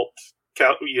Fallout.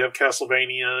 You have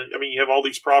Castlevania. I mean, you have all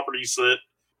these properties that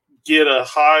get a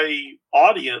high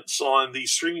audience on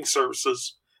these streaming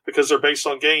services because they're based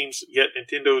on games, yet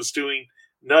Nintendo is doing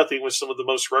nothing with some of the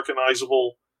most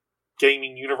recognizable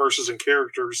gaming universes and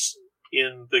characters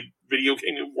in the video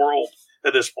game world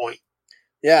at this point.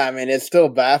 Yeah, I mean, it still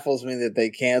baffles me that they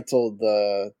canceled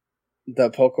the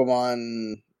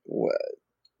Pokemon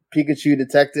Pikachu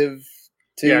Detective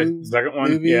 2 the second one,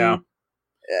 movie. Yeah.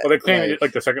 Well, they claimed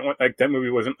like the second one, like that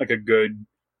movie wasn't like a good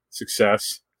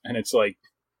success, and it's like,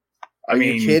 Are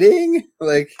you kidding?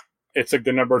 Like, it's like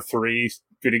the number 3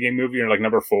 video game movie, or like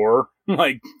number 4.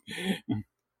 Like,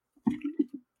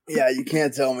 yeah, you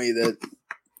can't tell me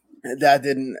that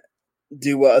didn't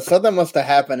do well. Something must have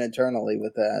happened internally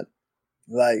with that.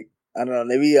 Like, I don't know,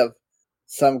 maybe you have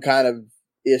some kind of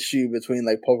issue between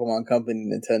like Pokemon Company,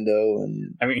 Nintendo,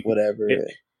 and whatever.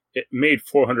 It made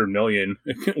 $400 million.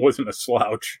 It wasn't a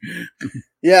slouch.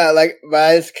 Yeah, like, but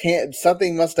I just can't.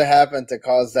 Something must have happened to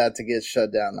cause that to get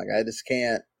shut down. Like, I just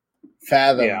can't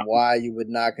fathom why you would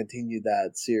not continue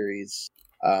that series.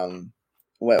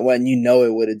 When you know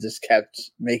it would have just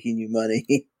kept making you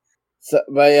money. So,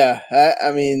 but yeah,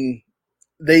 I mean,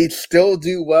 they still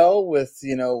do well with,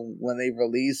 when they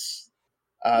release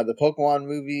the Pokemon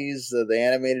movies, the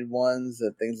animated ones,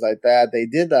 and things like that. They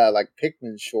did like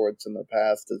Pikmin shorts in the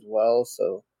past as well.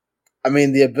 So, I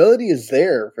mean, the ability is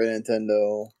there for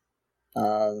Nintendo.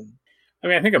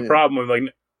 I think a problem with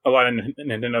like a lot of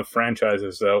Nintendo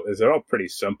franchises though is they're all pretty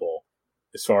simple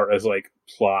as far as like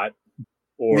plot,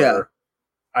 or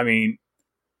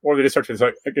or they just start to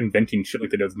like inventing shit like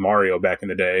they did with Mario back in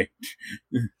the day.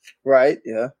 Right?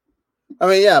 Yeah. I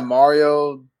mean, yeah,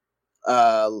 Mario.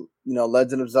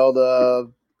 Legend of Zelda,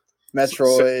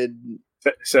 Metroid.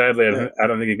 Sadly, I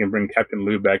don't think you can bring Captain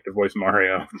Lou back to voice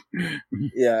Mario.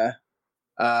 Yeah.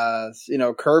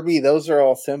 Kirby, those are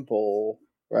all simple,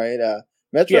 right?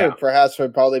 Metroid perhaps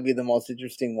would probably be the most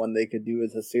interesting one they could do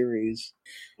as a series.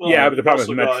 Well, but the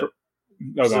problem is Metroid.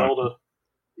 Zelda.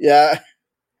 Yeah.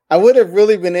 I would have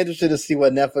really been interested to see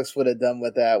what Netflix would have done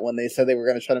with that when they said they were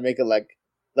going to try to make it like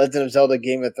Legend of Zelda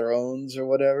Game of Thrones or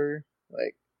whatever.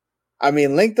 Like, I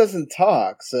mean, Link doesn't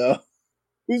talk, so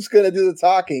who's going to do the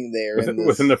talking there?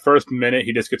 Within the first minute,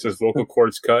 he just gets his vocal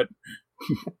cords cut.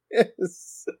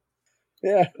 Yes.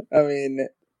 Yeah, I mean,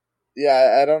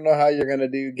 I don't know how you're going to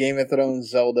do Game of Thrones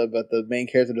Zelda, but the main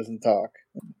character doesn't talk.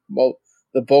 Well,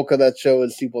 the bulk of that show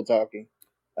is people talking.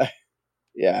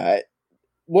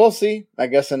 We'll see. I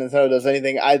guess when Nintendo does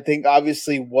anything. I think,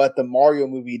 obviously, what the Mario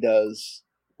movie does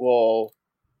will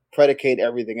predicate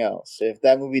everything else. If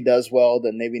that movie does well,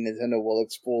 then maybe Nintendo will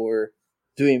explore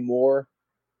doing more,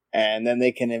 and then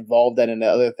they can involve that into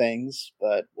other things.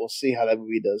 But we'll see how that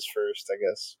movie does first, I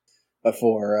guess,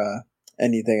 before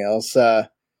anything else.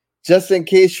 Just in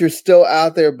case you're still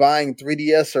out there buying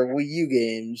 3DS or Wii U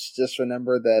games, just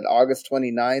remember that August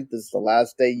 29th is the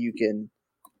last day you can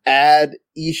add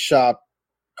eShop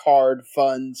card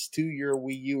funds to your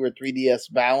Wii U or 3DS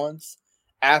balance.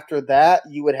 After that,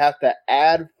 you would have to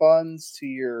add funds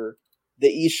to the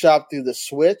eShop through the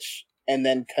Switch, and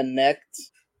then connect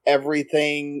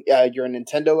everything, your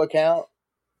Nintendo account,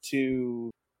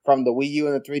 from the Wii U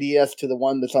and the 3DS to the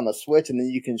one that's on the Switch, and then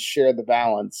you can share the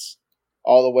balance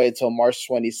all the way until March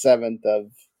 27th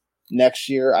of next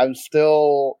year. I'm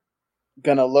still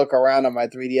gonna look around on my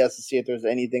 3DS to see if there's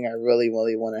anything I really,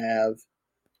 really want to have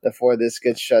before this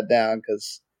gets shut down,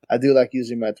 because I do like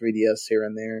using my 3DS here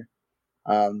and there.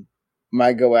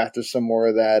 Might go after some more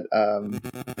of that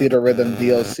Theater Rhythm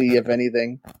DLC, if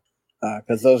anything,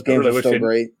 because those games are still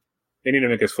great. They need to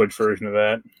make a Switch version of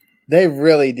that. They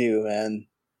really do, man.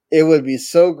 It would be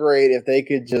so great if they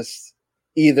could just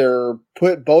either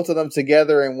put both of them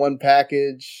together in one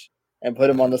package and put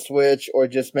them on the Switch, or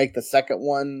just make the second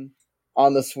one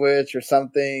on the Switch or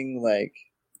something. Like,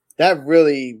 that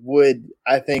really would,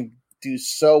 I think, do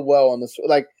so well on the Switch.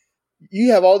 Like,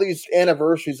 you have all these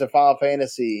anniversaries of Final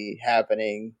Fantasy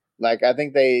happening. Like, I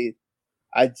think I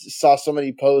saw so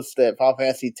many posts that Final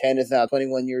Fantasy X is now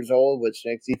 21 years old, which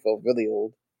makes me feel really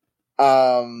old.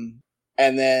 And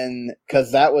then,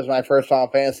 because that was my first Final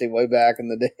Fantasy way back in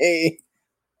the day.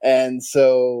 And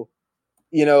so,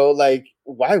 like,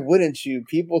 why wouldn't you?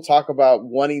 People talk about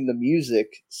wanting the music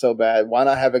so bad. Why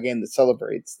not have a game that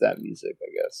celebrates that music, I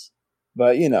guess?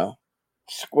 But,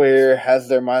 Square has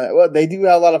their mind. Well, they do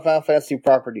have a lot of Final Fantasy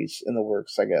properties in the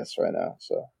works, I guess, right now.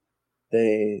 So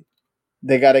they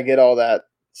got to get all that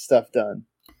stuff done.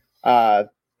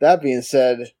 That being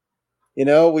said,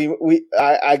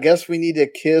 I guess we need to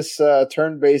kiss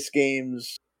turn-based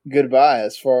games goodbye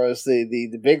as far as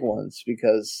the big ones,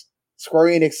 because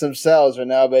Square Enix themselves are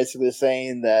now basically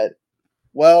saying that,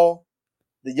 well,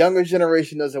 the younger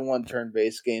generation doesn't want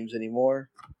turn-based games anymore,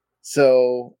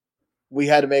 so we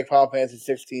had to make Final Fantasy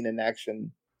 16 an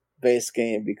action-based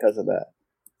game because of that.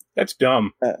 That's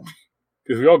dumb.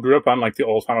 Because we all grew up on like the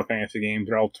old Final Fantasy games.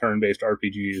 They're all turn-based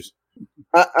RPGs.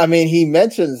 I mean, he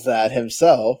mentions that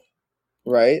himself,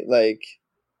 right? Like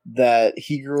that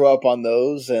he grew up on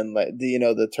those and like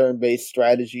the turn-based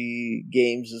strategy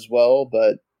games as well.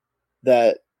 But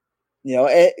that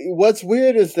what's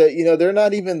weird is that they're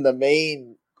not even the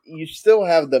main. You still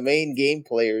have the main game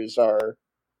players are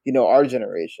our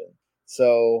generation.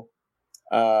 So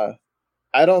I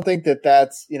don't think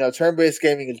that's turn-based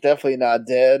gaming is definitely not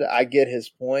dead. I get his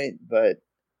point, but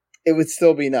it would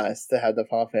still be nice to have the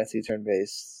Final Fantasy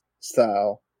turn-based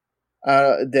style.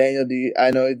 Daniel,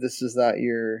 I know this is not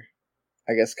your,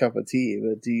 I guess, cup of tea,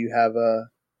 but do you have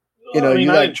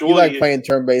you like playing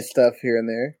turn-based stuff here and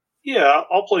there? Yeah,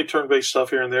 I'll play turn-based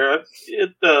stuff here and there.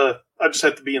 I just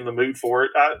have to be in the mood for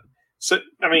it.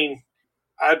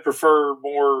 I'd prefer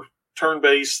more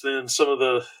turn-based than some of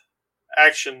the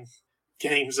action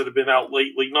games that have been out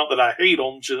lately. Not that I hate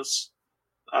them, just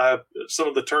some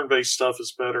of the turn-based stuff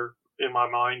is better in my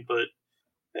mind, but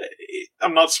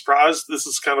I'm not surprised. This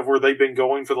is kind of where they've been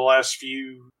going for the last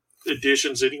few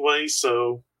editions anyway,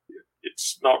 so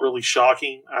it's not really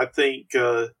shocking. I think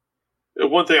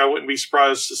one thing I wouldn't be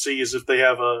surprised to see is if they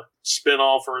have a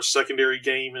spin-off or a secondary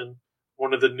game in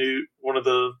one of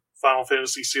the Final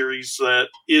Fantasy series that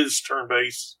is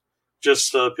turn-based,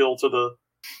 just to appeal to the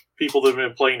people that have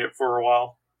been playing it for a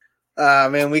while.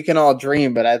 We can all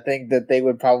dream, but I think that they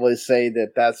would probably say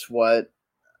that that's what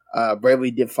Bravely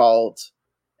Default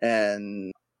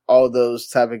and all those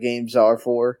type of games are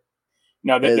for.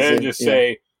 No, they just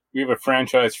say, we have a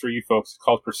franchise for you folks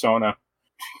called Persona.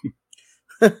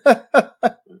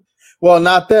 Well,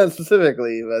 not them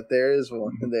specifically, but there is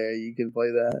one there. You can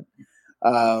play that.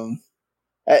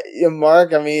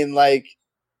 Mark,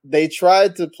 they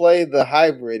tried to play the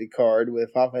hybrid card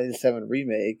with Final Fantasy VII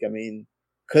Remake.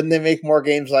 Couldn't they make more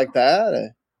games like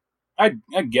that? I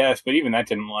guess, but even that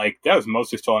didn't that was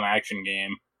mostly still an action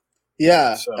game.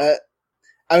 Yeah. So.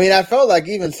 I felt like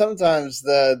even sometimes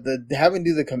the having to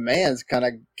do the commands kind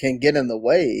of can get in the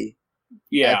way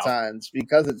at times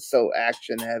because it's so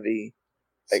action heavy.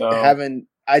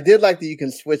 I did like that you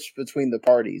can switch between the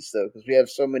parties though, because we have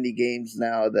so many games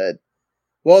now that,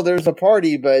 well, there's a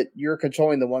party, but you're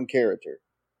controlling the one character.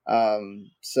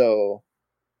 So.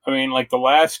 By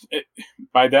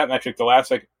that metric, the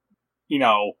last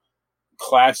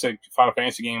classic Final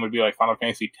Fantasy game would be like Final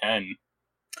Fantasy X.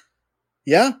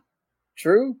 Yeah,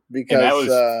 true. Because that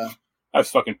was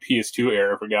fucking PS2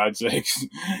 era, for God's sakes.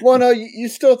 Well, no, you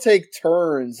still take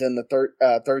turns in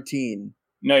the 13.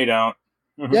 No, you don't.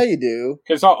 Mm-hmm. Yeah, you do.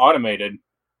 Because it's all automated.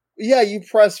 Yeah, you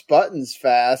press buttons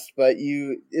fast, but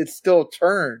it's still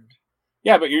turned.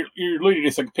 Yeah, but you're literally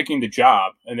just picking the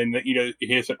job, and then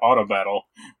it's an auto battle.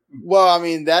 Well,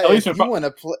 that if you want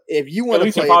to play, at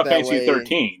least in Final Fantasy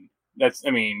 13, that's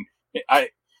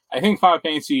I think Final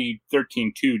Fantasy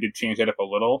 13-2 did change that up a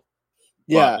little.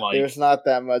 Yeah, there's not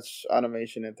that much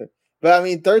automation in there. But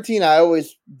 13, I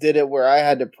always did it where I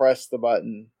had to press the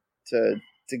button to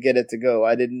get it to go.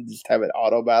 I didn't just have it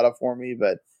auto battle for me,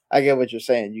 but I get what you're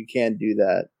saying. You can do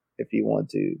that if you want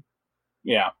to.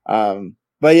 Yeah.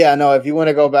 But yeah, no, if you want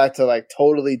to go back to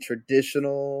totally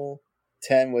traditional,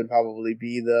 10 would probably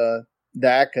be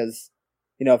that because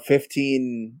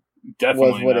 15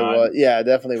 definitely was what not. It was. Yeah,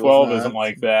 definitely 12 was not. Isn't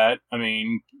like that.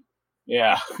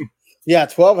 Yeah. Yeah,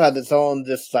 12 had its own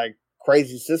just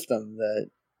crazy system that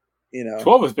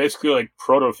 12 was basically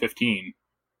proto 15.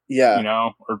 Yeah.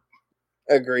 Or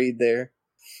agreed there.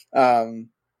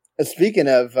 Speaking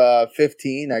of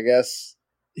 15, I guess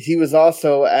he was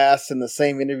also asked in the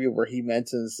same interview where he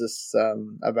mentions this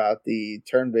about the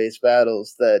turn-based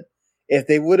battles that if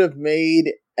they would have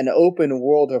made an open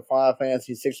world of Final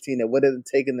Fantasy 16, it would have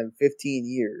taken them 15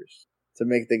 years to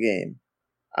make the game.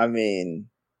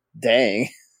 Dang.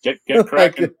 Get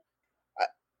cracking.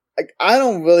 I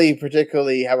don't really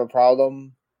particularly have a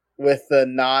problem with the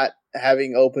not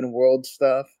having open world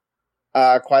stuff.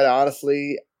 Quite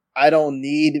honestly, I don't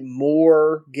need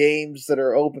more games that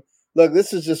are open. Look,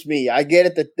 this is just me. I get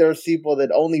it that there's people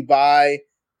that only buy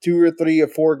 2 or 3 or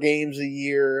 4 games a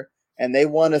year, and they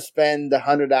want to spend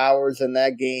 100 hours in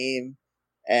that game.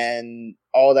 and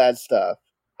all that stuff.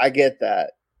 I get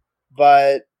that.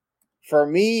 But for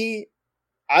me,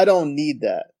 I don't need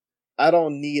that. I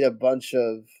don't need a bunch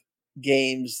of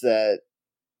games that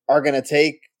are going to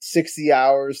take 60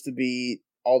 hours to beat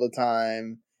all the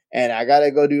time. And I got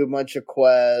to go do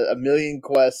a million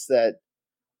quests that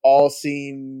all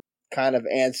seem kind of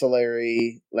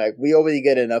ancillary. Like, we already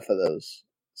get enough of those.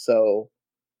 So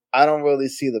I don't really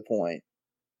see the point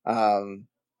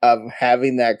of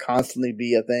having that constantly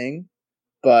be a thing.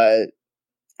 But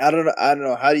I don't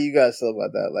know. How do you guys feel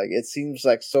about that? Like, it seems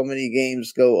like so many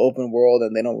games go open world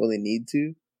and they don't really need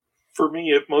to. For me,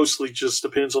 it mostly just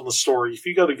depends on the story. If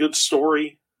you got a good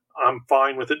story, I'm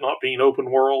fine with it not being open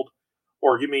world,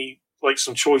 or give me like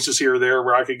some choices here or there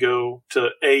where I could go to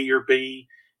A or B,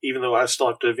 even though I still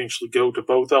have to eventually go to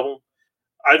both of them.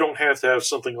 I don't have to have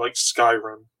something like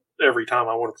Skyrim every time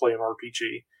I want to play an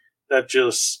RPG. That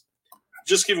just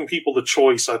giving people the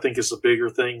choice, I think, is a bigger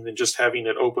thing than just having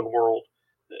it open world.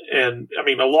 And I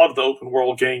mean, a lot of the open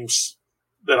world games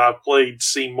that I've played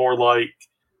seem more like,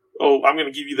 oh, I'm going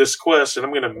to give you this quest and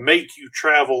I'm going to make you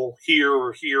travel here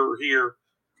or here or here.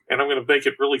 And I'm going to make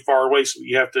it really far away so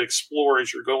you have to explore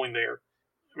as you're going there.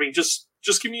 I mean, just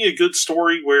give me a good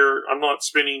story where I'm not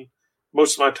spending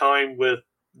most of my time with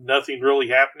nothing really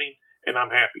happening and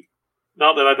I'm happy.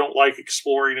 Not that I don't like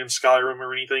exploring in Skyrim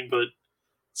or anything, but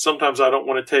sometimes I don't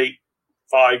want to take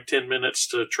 5-10 minutes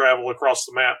to travel across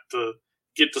the map to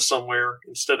get to somewhere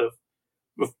instead of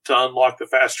to unlock the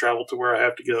fast travel to where I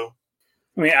have to go.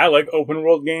 I mean, I like open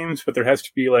world games, but there has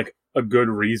to be like a good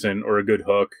reason or a good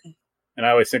hook. And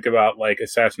I always think about like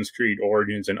Assassin's Creed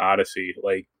Origins and Odyssey.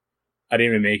 Like, I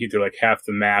didn't even make it through like half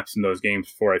the maps in those games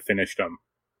before I finished them.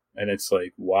 And it's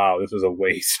like, wow, this is a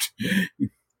waste.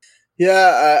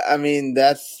 Yeah, I mean,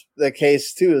 that's the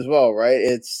case too as well, right?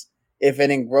 It's, if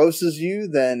it engrosses you,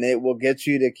 then it will get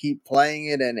you to keep playing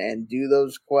it and do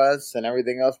those quests and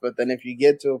everything else. But then if you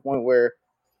get to a point where,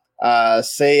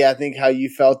 say, I think how you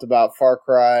felt about Far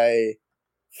Cry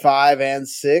 5 and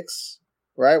 6,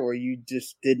 right? Where you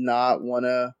just did not want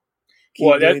to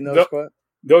keep doing those quests.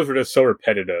 Those were just so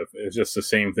repetitive. It's just the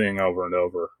same thing over and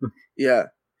over. Yeah.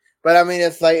 But I mean,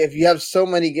 it's like, if you have so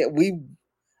many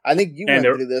I think you went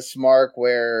through this, Mark,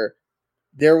 where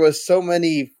there was so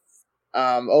many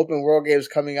open world games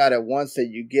coming out at once that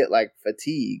you get like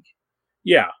fatigue.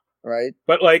 Yeah. Right.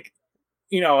 But like,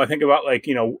 I think about like,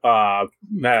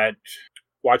 that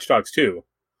Watch Dogs 2.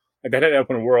 Like, that had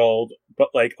open world, but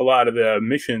like a lot of the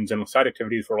missions and side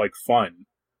activities were like fun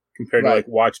compared to like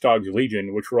Watch Dogs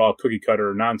Legion, which were all cookie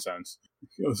cutter nonsense.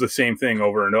 It was the same thing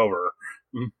over and over.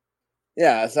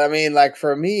 Yeah. So I mean, like,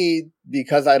 for me,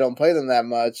 because I don't play them that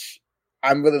much,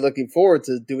 I'm really looking forward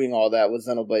to doing all that with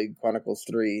Xenoblade Chronicles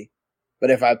 3. But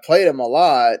if I played them a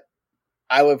lot,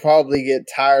 I would probably get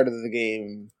tired of the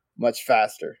game much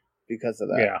faster because of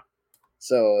that. Yeah.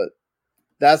 So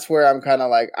that's where I'm kind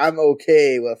of like, I'm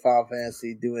okay with Final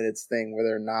Fantasy doing its thing where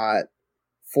they're not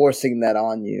forcing that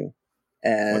on you.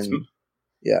 And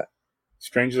yeah.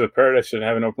 Strangers of Paradise didn't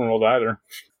have an open world either.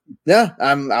 Yeah,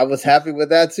 I was happy with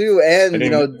that too. And,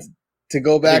 to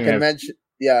go back and mention,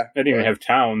 yeah. They didn't even have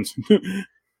towns.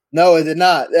 No, it did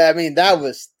not. I mean, that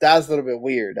was a little bit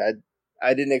weird.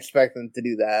 I didn't expect them to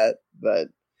do that, but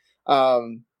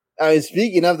I mean,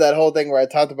 speaking of that whole thing where I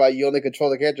talked about you only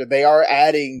control the character, they are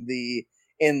adding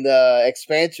in the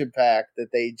expansion pack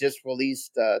that they just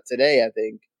released today, I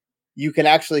think, you can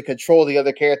actually control the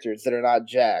other characters that are not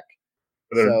Jack.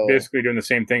 They're basically doing the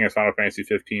same thing as Final Fantasy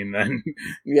 15 then.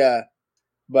 Yeah.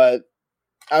 But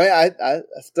I mean, I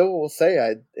still will say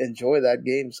I enjoy that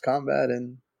game's combat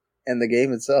and the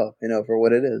game itself, for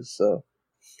what it is. So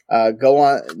go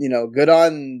on, good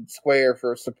on Square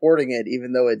for supporting it,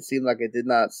 even though it seemed like it did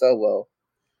not sell well.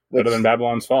 Better than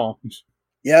Babylon's Fall.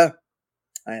 Yeah.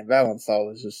 I mean, Babylon's Fall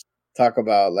was just talk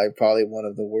about like probably one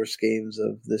of the worst games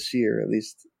of this year, at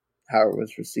least how it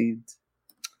was received.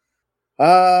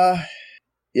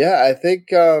 Yeah, I think,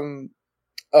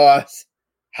 how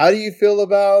do you feel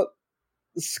about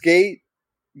Skate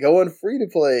going free to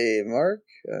play, Mark?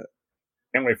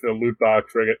 Can't wait for the loot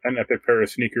box where I get an epic pair of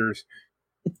sneakers.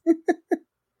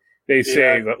 They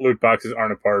say that loot boxes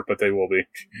aren't a part, but they will be.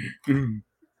 Come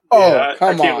on.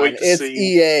 It's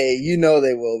EA. You know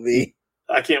they will be.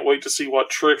 I can't wait to see what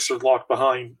tricks are locked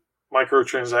behind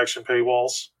microtransaction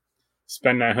paywalls.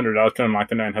 Spend $900 to unlock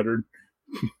the 900.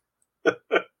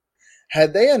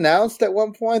 Had they announced at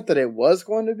one point that it was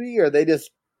going to be, or they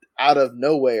just out of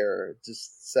nowhere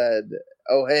just said,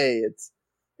 "Oh, hey,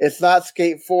 it's not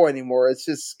Skate 4 anymore. It's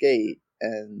just Skate."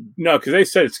 And no, because they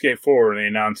said it's Skate 4 and they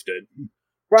announced it.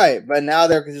 Right, but now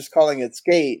they're just calling it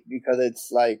Skate because it's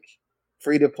like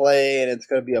free to play and it's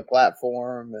going to be a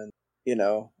platform and,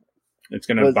 it's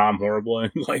going to bomb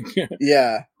horribly, like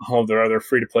all their other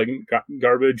free to play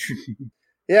garbage.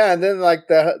 Yeah, and then like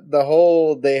the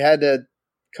whole they had to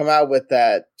come out with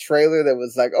that trailer that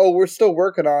was like, "Oh, we're still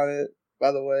working on it."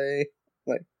 By the way,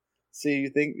 like, so you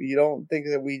don't think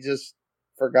that we just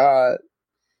forgot,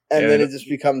 and then it just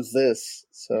becomes this.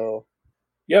 So,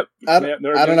 yep, I don't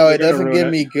know. It doesn't give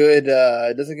me good.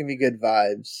 It doesn't give me good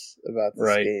vibes about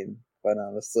this game. Quite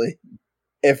honestly,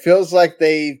 it feels like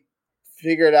they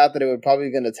figured out that it would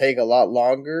probably going to take a lot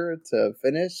longer to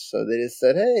finish, so they just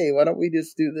said, "Hey, why don't we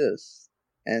just do this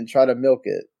and try to milk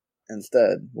it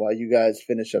instead while you guys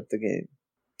finish up the game?"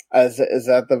 Is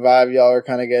that the vibe y'all are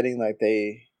kind of getting? Like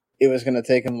it was going to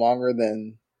take them longer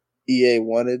than EA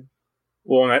wanted?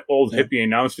 Well, when that old hippie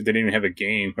announced it, they didn't even have a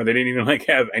game, or they didn't even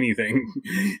have anything.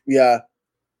 Yeah,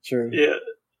 true. Yeah,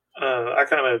 I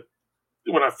kind of,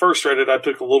 when I first read it, I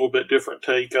took a little bit different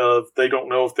take of they don't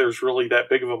know if there's really that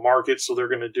big of a market, so they're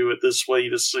going to do it this way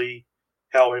to see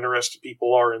how interested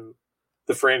people are in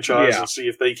the franchise and see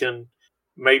if they can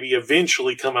maybe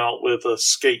eventually come out with a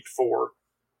Skate 4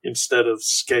 instead of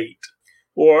Skate.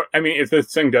 Or, I mean, if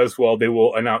this thing does well, they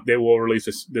will release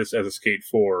this as a Skate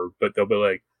 4, but they'll be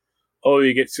like, "Oh,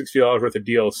 you get $60 worth of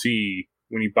DLC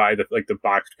when you buy the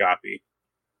boxed copy."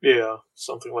 Yeah,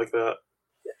 something like that.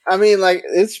 I mean, like,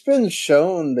 it's been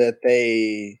shown that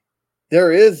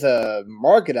there is a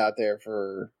market out there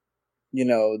for,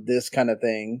 this kind of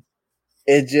thing.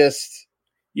 It just...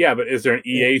 Yeah, but is there an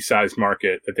EA-sized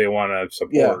market that they want to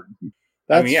support? Yeah,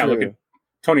 that's true. Look at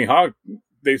Tony Hawk.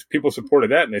 People supported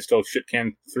that, and they still shit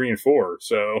canned 3 and 4,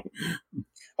 so...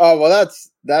 Oh, well,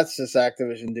 that's just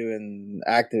Activision doing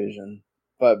Activision.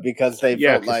 But because they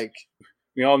felt like...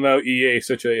 We all know EA is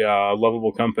such a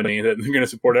lovable company that they're going to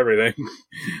support everything.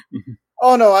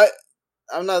 Oh, no,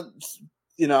 I'm not...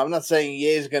 I'm not saying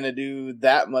EA is going to do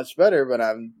that much better, but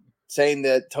I'm saying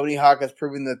that Tony Hawk has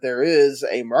proven that there is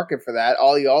a market for that.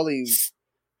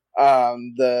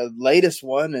 The latest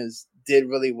one did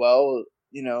really well,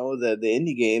 the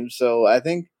indie games. So I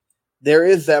think there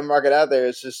is that market out there.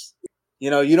 It's just, you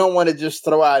don't want to just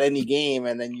throw out any game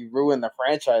and then you ruin the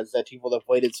franchise that people have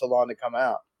waited so long to come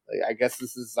out. Like, I guess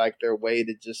this is like their way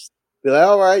to just be like,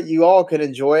 all right, you all can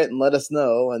enjoy it and let us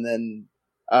know. And then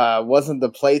wasn't the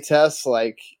playtest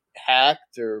like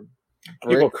hacked or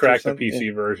people cracked the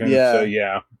PC version? Yeah. So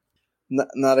yeah,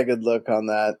 not a good look on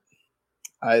that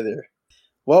either.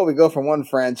 Well, we go from one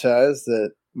franchise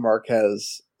that Mark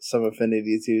has some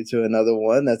affinity to another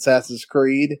one. That's Assassin's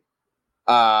Creed.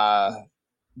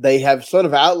 They have sort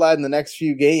of outlined the next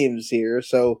few games here.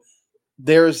 So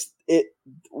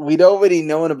we'd already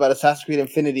known about Assassin's Creed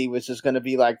Infinity, which is going to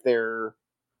be like their,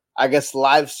 I guess,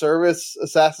 live service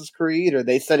Assassin's Creed, or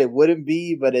they said it wouldn't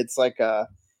be, but it's like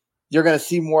you're going to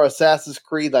see more Assassin's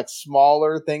Creed, like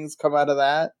smaller things come out of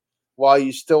that, while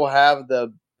you still have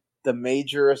the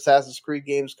major Assassin's Creed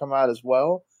games come out as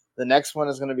well. The next one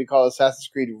is going to be called Assassin's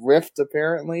Creed Rift,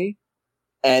 apparently,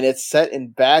 and it's set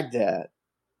in Baghdad.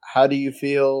 How do you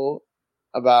feel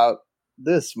about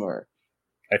this, Mark?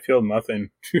 I feel nothing.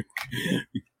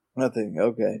 Nothing,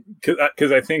 okay.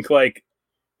 Because I think, like,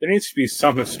 there needs to be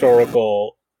some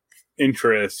historical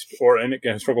interest or a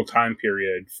historical time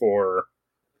period for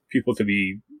people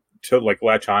to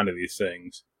latch onto these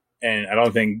things. And I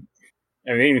don't think...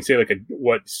 I mean, they didn't even say, like,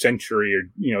 what century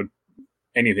or,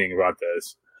 anything about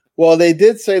this. Well, they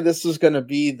did say this was going to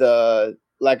be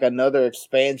another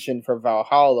expansion for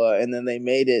Valhalla, and then they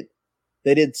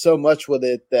did so much with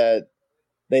it that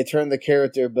they turned the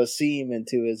character Basim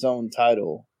into his own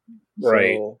title.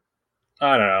 Right. So,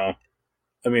 I don't know.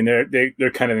 I mean,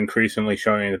 they're kind of increasingly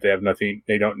showing that they have nothing,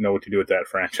 they don't know what to do with that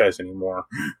franchise anymore.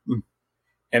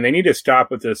 And they need to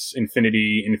stop with this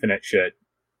infinite shit.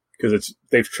 Because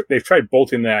they've tried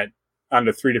bolting that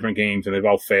onto 3 different games and they've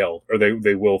all failed, or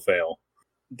they will fail.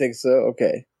 I think so.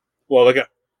 Okay. Well, look at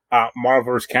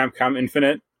Marvel vs. Capcom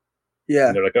Infinite. Yeah.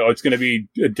 And they're like, oh, it's going to be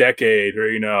a decade, or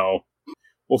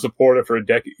we'll support it for a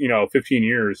decade, 15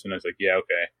 years. And I was like, yeah,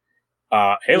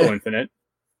 okay. Halo Infinite,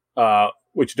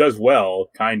 which does well,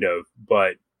 kind of,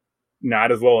 but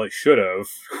not as well as it should have.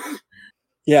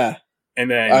 Yeah.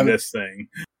 And then this thing.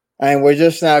 And we're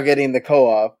just now getting the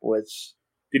co-op, which...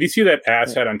 Did you see that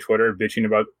asshat on Twitter bitching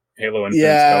about Halo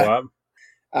Infinite's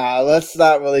co-op? Let's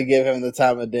not really give him the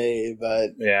time of day, but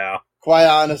yeah, quite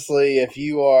honestly, if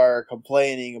you are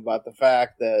complaining about the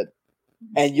fact that,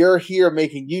 and you're here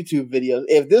making YouTube videos,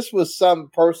 if this was some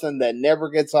person that never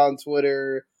gets on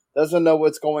Twitter, doesn't know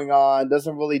what's going on,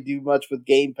 doesn't really do much with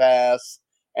Game Pass,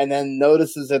 and then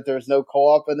notices that there's no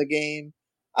co-op in the game,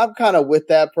 I'm kind of with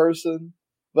that person.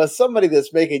 but somebody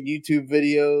that's making YouTube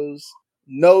videos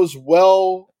knows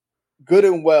good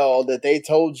and well that they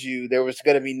told you there was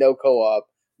going to be no co-op.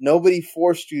 Nobody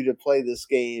forced you to play this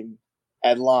game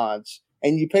at launch,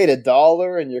 and you paid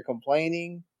 $1 and you're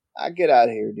complaining. Get out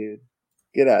of here, dude.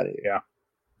 Get out of here. Yeah.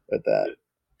 With that.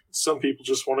 Some people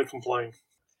just want to complain.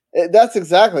 That's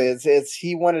exactly. It's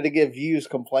he wanted to get views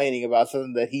complaining about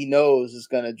something that he knows is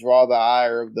going to draw the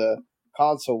ire of the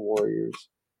console warriors.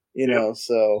 You know,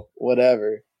 so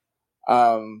whatever.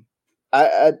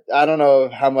 I don't know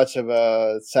how much of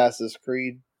a Assassin's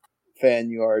Creed fan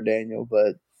you are, Daniel,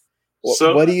 but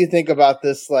what do you think about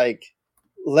this? Like,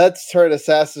 let's turn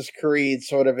Assassin's Creed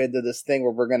sort of into this thing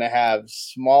where we're going to have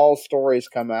small stories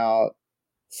come out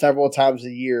several times a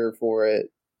year for it,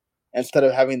 instead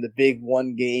of having the big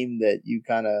one game that you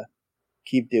kind of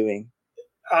keep doing.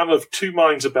 I'm of two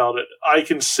minds about it. I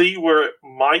can see where it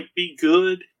might be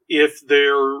good if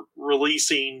they're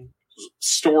releasing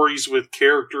stories with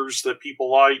characters that people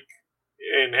like,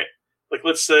 and like,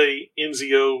 let's say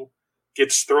Enzio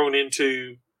gets thrown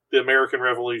into the American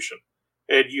Revolution,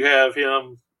 and you have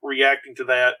him reacting to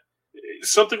that.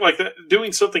 Something like that,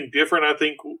 doing something different, I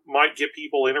think might get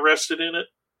people interested in it.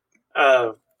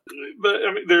 But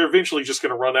I mean, they're eventually just going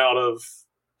to run out of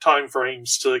time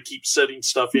frames to keep setting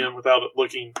stuff in without it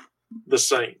looking the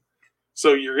same.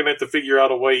 So you're going to have to figure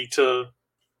out a way to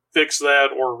fix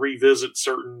that or revisit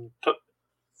certain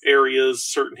areas,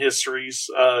 certain histories.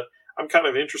 I'm kind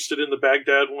of interested in the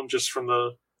Baghdad one just from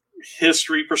the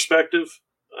history perspective.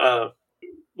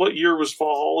 What year was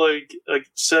Valhalla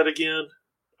set again?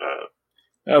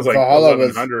 That was like Valhalla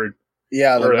 1100.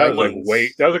 Yeah, or that was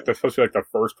that was like supposed to be like the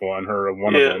first one or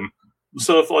one of them.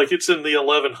 So if like it's in the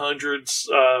 1100s,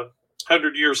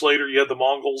 100 years later, you had the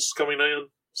Mongols coming in.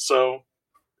 So,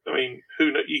 I mean,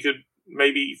 you could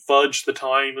maybe fudge the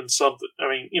time and something. I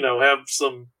mean, have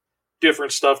some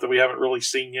different stuff that we haven't really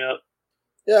seen yet.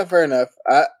 Yeah, fair enough.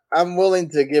 I'm willing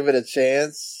to give it a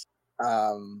chance.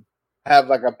 Have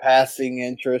like a passing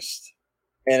interest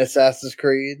in Assassin's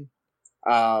Creed.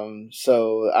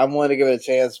 So I'm willing to give it a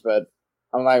chance, but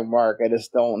I'm like Mark. I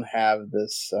just don't have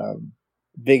this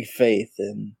big faith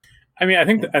in. I mean, I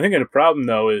think the problem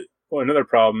though is, another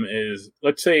problem is,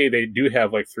 let's say they do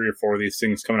have like 3 or 4 of these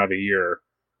things coming out a year.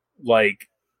 Like,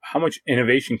 how much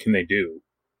innovation can they do?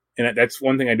 And that's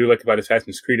one thing I do like about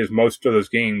Assassin's Creed is most of those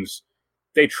games,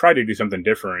 they try to do something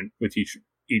different with each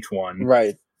one.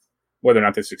 Right. Whether or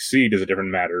not they succeed is a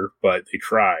different matter, but they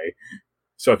try.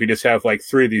 So if you just have like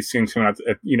 3 of these things coming out,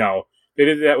 they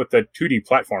did that with the 2D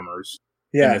platformers.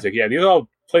 Yeah. And it's like, these all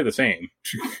play the same.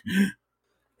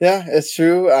 Yeah, it's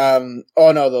true.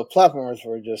 Oh no, the platformers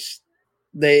were just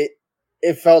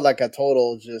it felt like a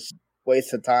total just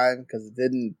waste of time because it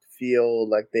didn't feel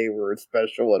like they were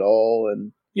special at all.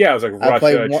 And yeah, it was like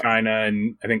Russia, China,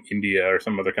 and I think India or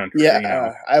some other country.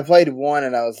 Yeah, I played one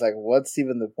and I was like, what's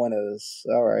even the point of this?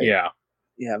 All right. Yeah.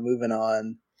 Yeah, moving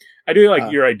on. I do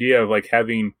like your idea of like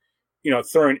having,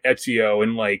 throwing Ezio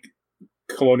in like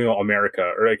colonial America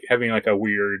or like having like a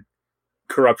weird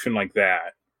corruption like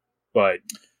that. But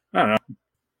I don't know.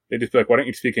 They just be like, why don't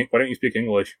you speak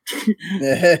English?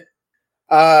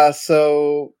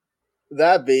 So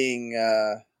that being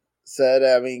said,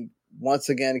 I mean, once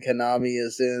again, Konami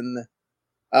is in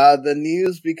the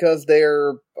news because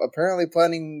they're apparently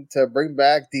planning to bring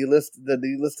back the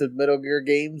delisted Metal Gear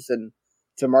games and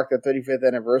to mark the 35th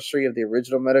anniversary of the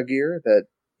original Metal Gear that,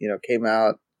 came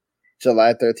out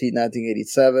July 13,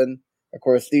 1987. Of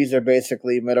course, these are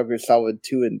basically Metal Gear Solid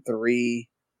 2 and 3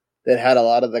 that had a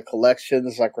lot of the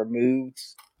collections like removed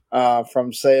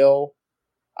from sale.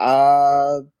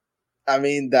 I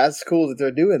mean, that's cool that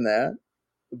they're doing that.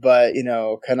 But,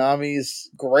 Konami's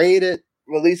great at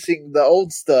releasing the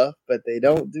old stuff, but they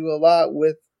don't do a lot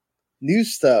with new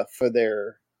stuff for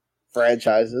their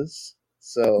franchises.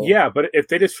 So yeah, but if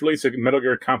they just release a Metal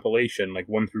Gear compilation, like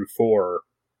 1 through 4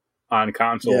 on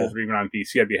consoles or even on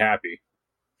PC, I'd be happy.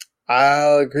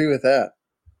 I'll agree with that.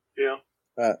 Yeah.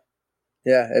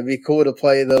 Yeah, it'd be cool to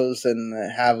play those and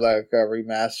have like a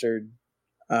remastered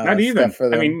not even stuff for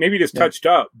them. I mean, maybe just touched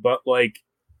up, but like,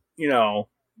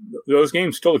 those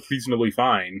games still look reasonably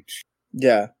fine.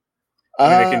 Yeah.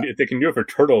 I mean, if they can do it for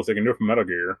Turtles, they can do it for Metal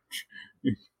Gear.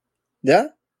 Yeah,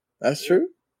 that's true.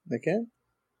 They can.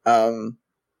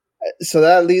 So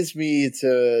that leads me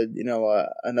to,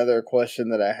 another question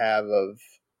that I have of,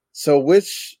 so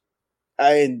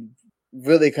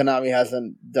really Konami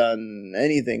hasn't done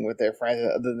anything with their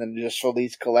franchise other than just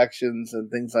release collections and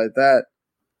things like that.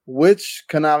 Which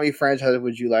Konami franchise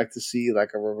would you like to see like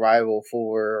a revival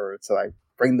for, or to like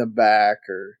bring them back,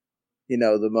 or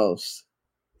the most,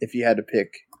 if you had to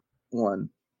pick one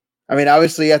I mean,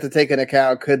 obviously, you have to take into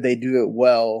account, could they do it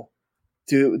well?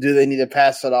 Do they need to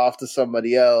pass it off to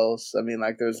somebody else? I mean,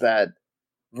 like, there's that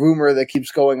rumor that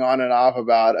keeps going on and off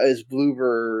about, is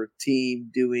Bloober team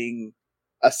doing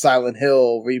a Silent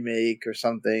Hill remake or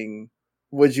something?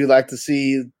 Would you like to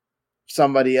see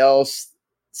somebody else,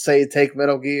 say, take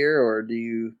Metal Gear,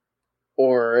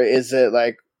 or is it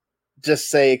like, just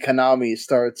say Konami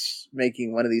starts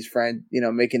making one of these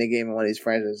making a game in one of these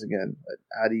franchises again?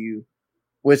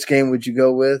 Which game would you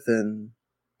go with? And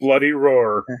Bloody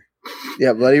Roar.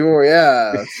 Yeah, Bloody Roar.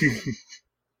 Yeah.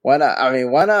 Why not? I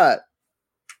mean, why not?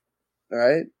 All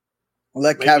right.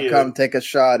 Let Capcom take a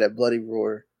shot at Bloody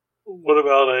Roar. What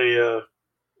about an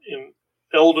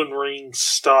Elden Ring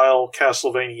style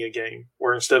Castlevania game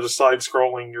where instead of side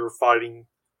scrolling, you're fighting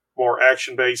more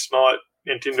action based, not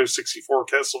Nintendo 64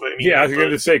 Castlevania? Yeah, I was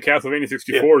going to say Castlevania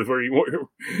 64 is where you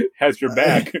has your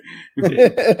back.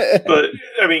 But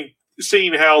I mean,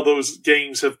 seeing how those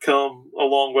games have come a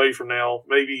long way from now,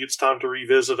 maybe it's time to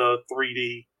revisit a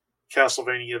 3D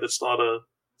Castlevania that's not a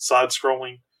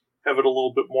side-scrolling, have it a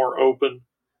little bit more open.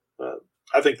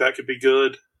 I think that could be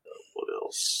good. What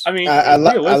else? I mean, I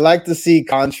like to see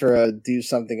Contra do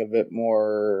something a bit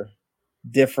more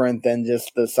different than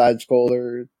just the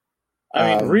side-scroller.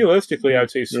 I mean, realistically, I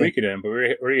would say Suikoden, but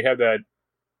we already have that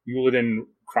Uladin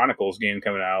Chronicles game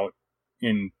coming out.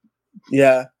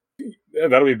 Yeah.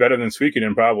 That'll be better than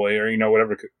Suikoden, probably, or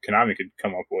whatever Konami could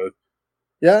come up with.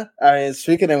 Yeah, I mean,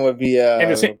 Suikoden would be a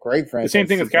great franchise. The same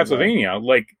thing with Castlevania,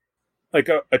 like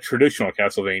a traditional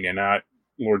Castlevania, not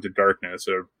Lords of Darkness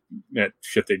or that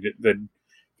shit they did for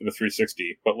the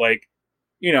 360. But we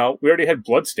already had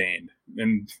Bloodstained,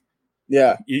 and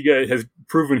Iga has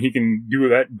proven he can do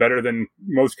that better than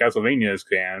most Castlevanias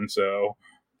can. So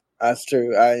that's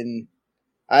true.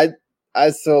 I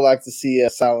still like to see a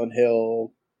Silent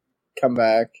Hill come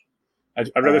back. I'd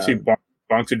rather see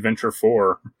Bonk's Adventure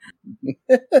 4.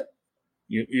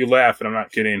 You laugh, and I'm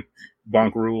not kidding.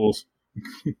 Bonk rules.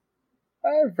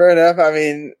 Fair enough. I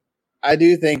mean, I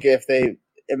do think if they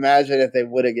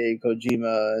would have gave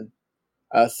Kojima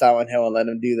Silent Hill and let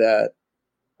him do that,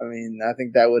 I mean, I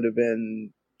think that would have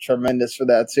been tremendous for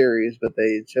that series, but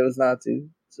they chose not to.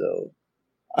 So,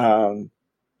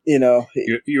 you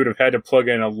would have had to plug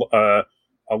in a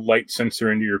light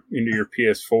sensor into your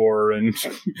PS4, and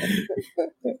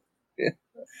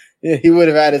yeah, he would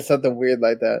have added something weird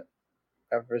like that,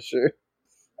 for sure.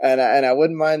 And I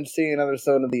wouldn't mind seeing another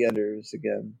Zone of the Enders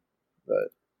again, but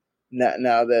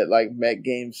now that mech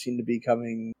games seem to be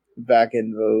coming back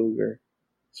in vogue, or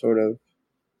sort of.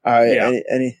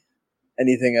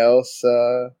 Anything else?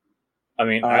 I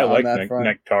mean, I like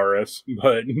Nectaris,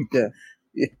 but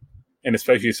yeah. And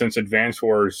especially since Advance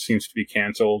Wars seems to be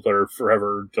canceled or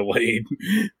forever delayed.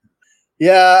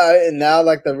 Yeah, and now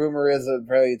the rumor is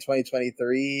probably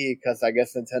 2023, because I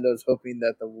guess Nintendo's hoping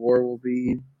that the war will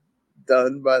be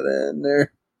done by then.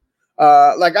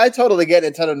 I totally get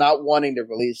Nintendo not wanting to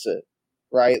release it,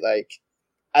 right?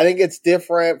 I think it's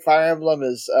different. Fire Emblem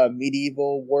is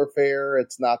medieval warfare.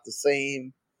 It's not the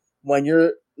same. When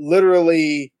you're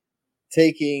literally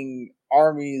taking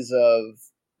armies of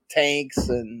tanks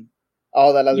and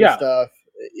all that other stuff.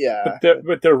 Yeah.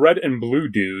 But they're red and blue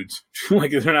dudes.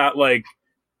 They're not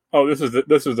this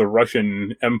is the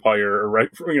Russian Empire, or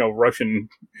Russian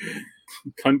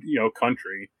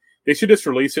country. They should just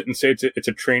release it and say it's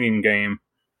a training game.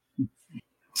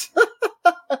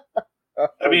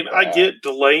 I mean, I get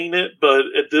delaying it, but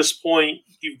at this point,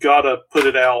 you've got to put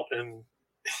it out. And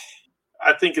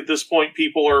I think at this point,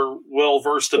 people are well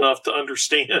versed enough to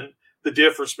understand the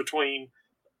difference between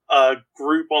a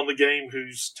group on the game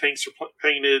whose tanks are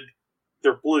painted.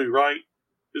 They're blue, right?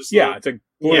 It's like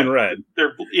blue and red.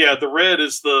 The red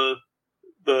is the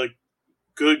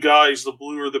good guys. The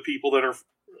blue are the people that are.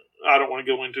 I don't want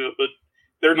to go into it, but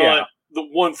they're not the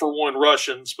one-for-one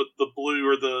Russians. But the blue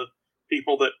are the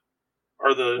people that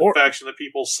are the faction that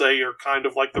people say are kind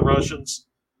of like the Russians.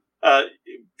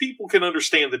 People can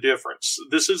understand the difference.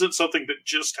 This isn't something that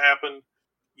just happened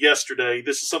yesterday.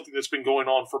 This is something that's been going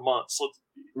on for months.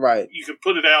 Right. You can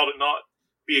put it out and not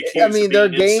be accused of being they're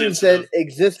games that insensitive.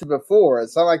 existed before.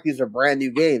 It's not like these are brand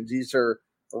new games. These are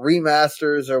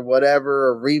remasters or whatever,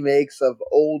 or remakes of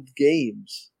old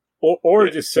games. Or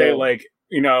just say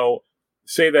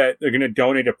say that they're going to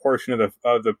donate a portion of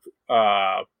the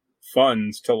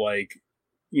funds to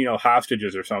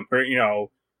hostages or something, or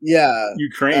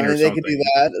Ukraine or something. They could do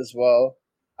that as well.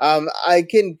 I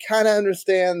can kind of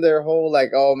understand their whole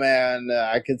oh man,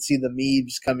 I could see the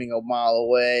memes coming a mile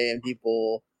away and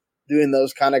people doing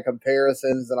those kind of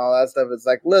comparisons and all that stuff. It's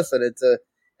listen,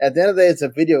 at the end of the day, it's a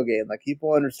video game. Like,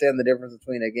 people understand the difference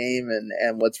between a game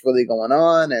and what's really going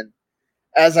on. And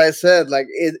as I said, like,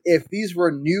 if these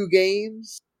were new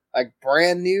games, like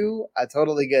brand new, I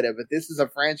totally get it. But this is a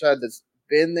franchise that's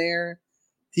been there.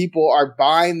 People are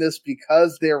buying this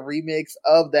because they're remakes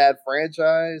of that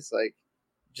franchise. Like,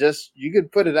 just, you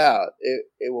could put it out.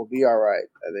 It will be all right.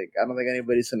 I don't think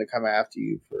anybody's going to come after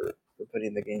you for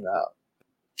putting the game out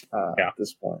at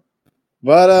this point.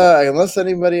 But unless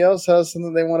anybody else has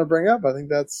something they want to bring up, I think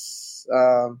that's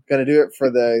going to do it for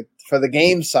the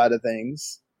game side of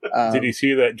things. Did you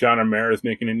see that John Romero is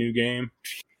making a new game?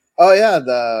 Oh yeah,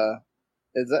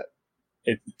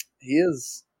 he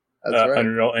is. That's right.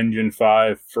 Unreal Engine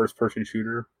 5 first-person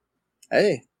shooter.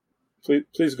 Hey,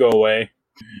 please go away.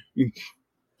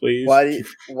 Please.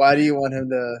 Why do you want him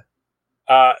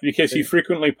to? Because he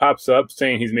frequently pops up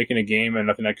saying he's making a game and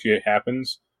nothing actually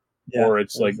happens, or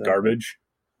it's like garbage.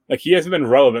 Like, he hasn't been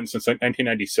relevant since like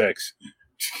 1996.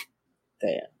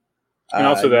 Damn. And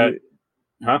also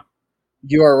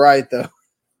you are right though.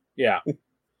 Yeah.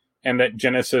 And that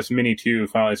Genesis Mini 2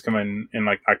 finally is coming in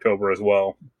like October as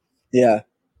well. Yeah.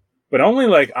 But only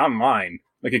like online.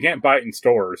 Like, you can't buy it in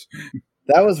stores.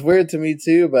 That was weird to me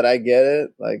too, but I get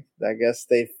it. Like, I guess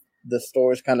the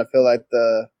stores kind of feel like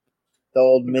the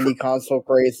old mini console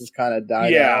craze has kind of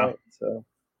died out. So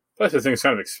plus, this thing's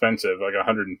kind of expensive, like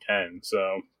 $110.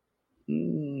 So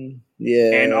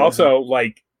yeah, and also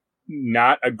like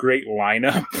not a great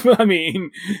lineup. I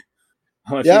mean.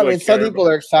 Some people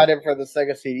are excited for the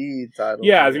Sega CD title.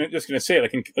 Yeah, I was just going to say,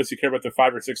 like, unless you care about the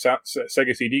 5 or 6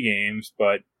 Sega CD games,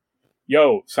 but,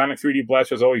 Sonic 3D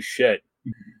Blast was always shit.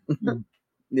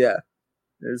 Yeah,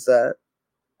 there's that.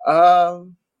 All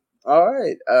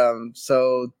right.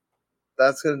 So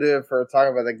that's going to do it for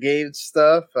talking about the game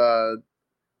stuff.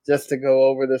 Just to go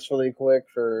over this really quick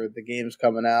for the games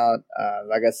coming out.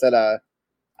 Like I said,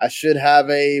 I should have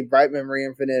a Bright Memory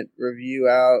Infinite review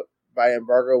out by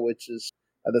embargo, which is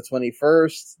the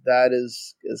 21st. That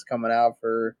is coming out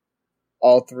for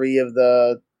all three of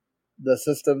the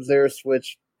systems there: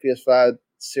 Switch, PS5,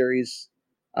 Series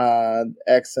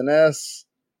X and S.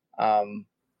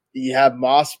 You have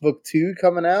Moss Book 2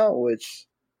 coming out, which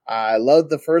I love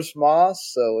the first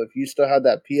Moss. So if you still have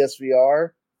that PSVR,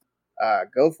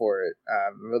 go for it. I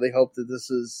really hope that this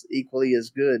is equally as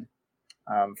good.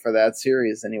 For that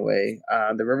series anyway.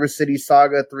 The River City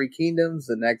Saga 3 Kingdoms,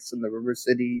 the next in the River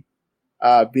City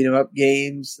beat 'em up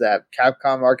games. That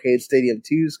Capcom Arcade Stadium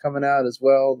 2 is coming out as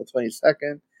well, the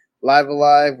 22nd. Live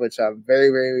Alive, which I'm very,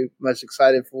 very much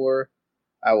excited for.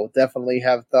 I will definitely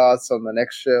have thoughts on the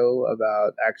next show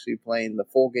about actually playing the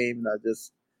full game, not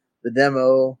just the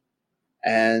demo.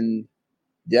 And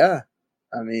yeah,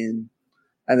 I mean,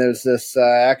 and there's this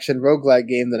action roguelike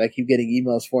game that I keep getting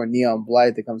emails for, Neon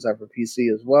Blight, that comes out for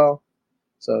PC as well.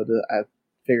 So I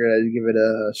figured I'd give it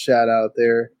a shout out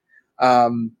there.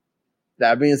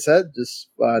 That being said, just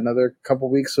another couple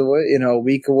weeks away, a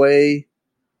week away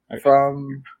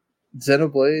from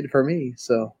Xenoblade for me.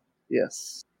 So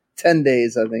yes, 10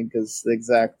 days I think is the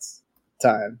exact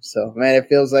time. So man, it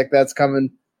feels like that's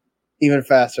coming even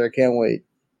faster. I can't wait.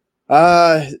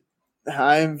 Like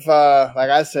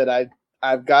I said,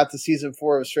 I've got to season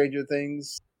 4 of Stranger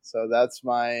Things, so that's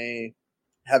my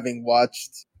having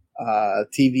watched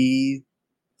TV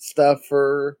stuff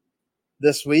for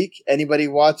this week. Anybody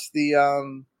watch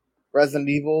the Resident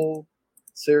Evil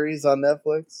series on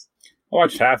Netflix? I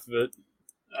watched half of it.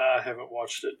 I haven't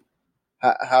watched it.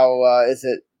 How is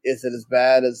it? Is it as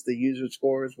bad as the user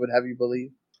scores would have you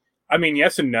believe? I mean,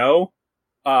 yes and no.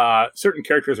 Certain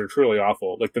characters are truly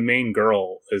awful. Like, the main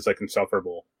girl is like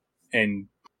insufferable, and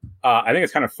I think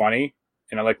it's kind of funny,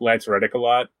 and I like Lance Reddick a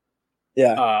lot.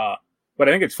 Yeah. But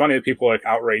I think it's funny that people are like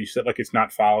outraged that like it's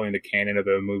not following the canon of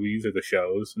the movies or the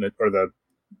shows or the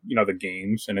the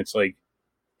games, and it's like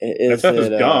that stuff is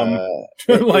dumb.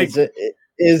 Like,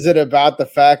 is it about the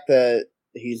fact that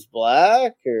he's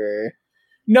black or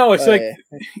no? It's like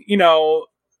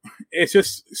it's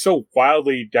just so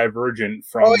wildly divergent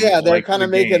from. Oh yeah, they're like, kind of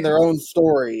making their own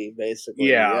story, basically.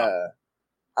 Yeah.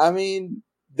 I mean,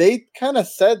 they kind of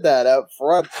said that up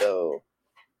front, though.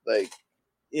 Like,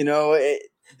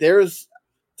 there's,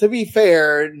 to be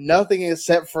fair, nothing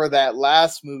except for that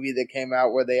last movie that came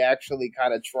out where they actually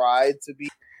kind of tried to be.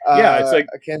 It's like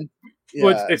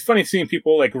well, it's funny seeing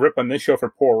people like rip on this show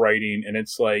for poor writing, and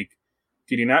it's like,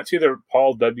 did you not see the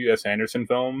Paul W.S. Anderson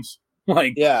films?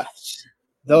 Like, yeah,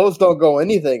 those don't go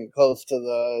anything close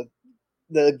to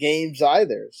the games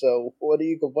either. So what are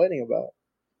you complaining about?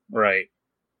 Right.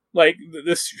 Like,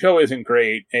 this show isn't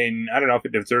great, and I don't know if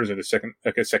it deserves a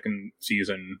second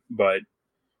season, but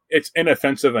it's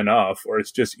inoffensive enough, or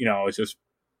it's just, it's just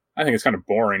I think it's kind of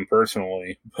boring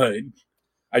personally, but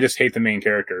I just hate the main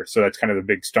character, so that's kind of the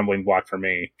big stumbling block for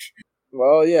me.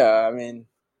 Well, yeah, I mean,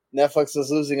 Netflix is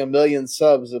losing 1 million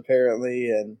subs apparently,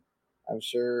 and I'm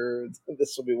sure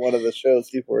this will be one of the shows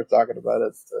people are talking about.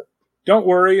 Don't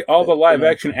worry, all the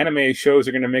live-action anime shows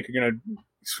are going to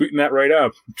sweeten that right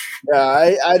up.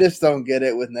 Yeah, I just don't get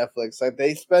it with Netflix. Like,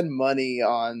 they spend money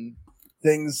on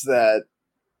things that,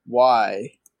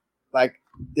 why? Like,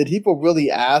 did people really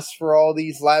ask for all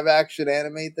these live-action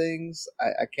anime things?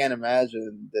 I can't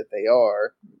imagine that they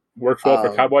are. Works well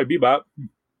for Cowboy Bebop.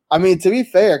 I mean, to be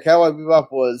fair, Cowboy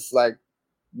Bebop was like,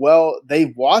 well,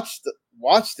 they watched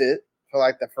it for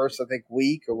like the first, I think,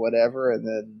 week or whatever, and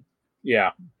then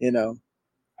yeah,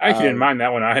 I actually didn't mind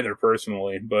that one either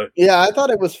personally, but yeah, I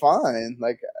thought it was fine.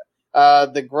 Like,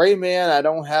 the Gray Man, I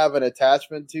don't have an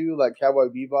attachment to like Cowboy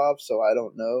Bebop, so I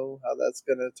don't know how that's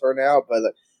gonna turn out.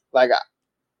 But like,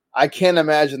 I can't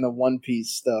imagine the One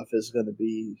Piece stuff is gonna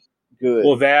be good.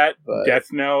 Well,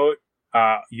 Death Note.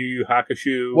 Yu Yu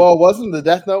Hakusho. Well, wasn't the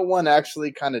Death Note one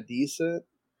actually kind of decent?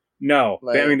 No,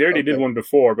 they already did one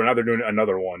before, but now they're doing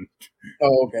another one.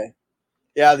 Oh, okay.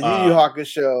 Yeah, the Yu Yu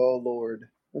Hakusho. Oh Lord.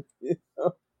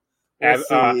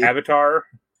 Avatar.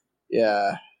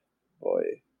 Yeah, boy.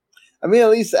 I mean, at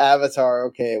least Avatar,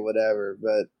 okay, whatever.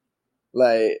 But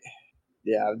like,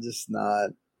 yeah, I'm just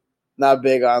not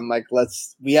big on like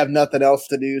we have nothing else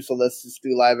to do, so let's just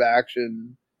do live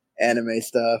action anime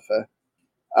stuff.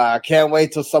 Can't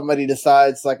wait till somebody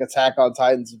decides like Attack on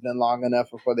Titan's has been long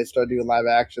enough before they start doing live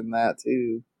action that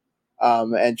too.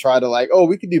 And try to like,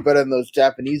 we could do better than those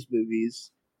Japanese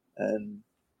movies, and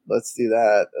let's do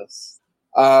that.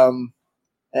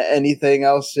 Anything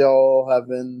else y'all have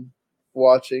been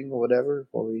watching or whatever?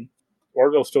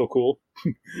 Orville's still cool.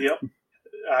 Yep.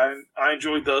 I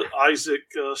enjoyed the Isaac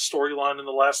storyline in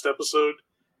the last episode.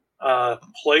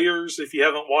 Players, if you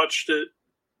haven't watched it,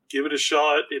 give it a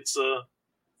shot. It's a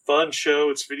fun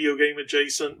show. It's video game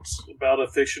adjacent. It's about a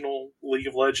fictional League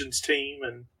of Legends team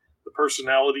and the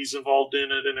personalities involved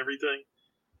in it and everything.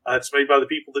 It's made by the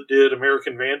people that did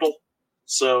American Vandal.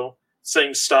 So,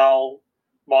 same style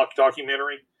mock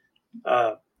documentary.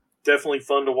 Definitely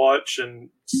fun to watch, and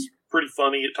it's pretty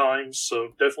funny at times. So,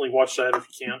 definitely watch that if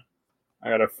you can. I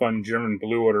got a fun German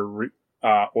Blue order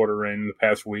in the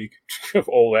past week of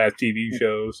old ass TV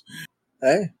shows.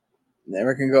 Hey,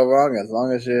 never can go wrong as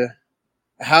long as you.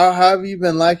 How have you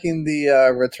been liking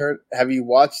the return? Have you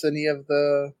watched any of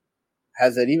the?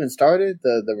 Has it even started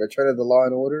the Return of the Law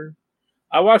and Order?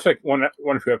 I watched like one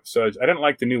or two episodes. I didn't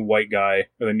like the new white guy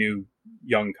or the new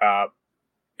young cop.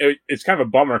 It's kind of a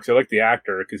bummer because I like the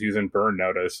actor because he was in Burn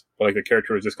Notice, but like the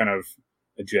character was just kind of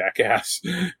a jackass.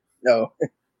 No.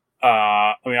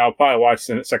 I mean, I'll probably watch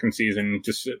the second season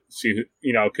just to see,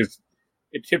 because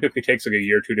it typically takes like a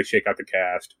year or two to shake out the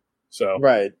cast. So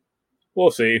right, we'll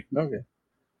see. Okay.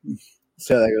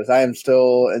 So that goes. I am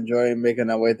still enjoying making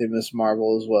my way through Miss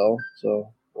Marvel as well.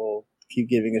 So we'll keep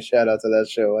giving a shout out to that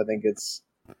show. I think it's.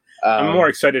 I'm more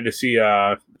excited to see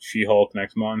She-Hulk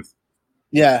next month.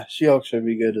 Yeah, She-Hulk should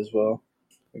be good as well.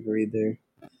 Agreed there.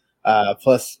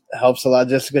 Plus, helps a lot.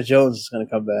 Jessica Jones is going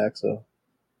to come back, so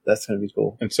that's going to be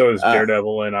cool. And so is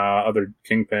Daredevil and other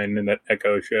Kingpin in that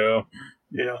Echo show.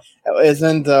 Yeah.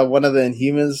 Isn't one of the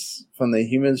Inhumans from the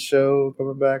Inhumans show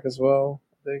coming back as well?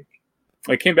 I think.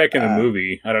 It came back in the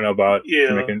movie. I don't know about...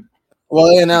 Yeah. Well,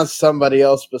 they announced somebody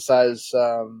else besides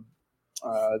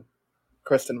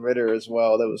Kristen Ritter as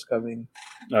well that was coming.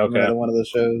 Okay. One of the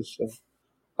shows. So.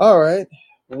 All right.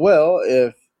 Well,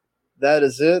 if that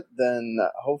is it, then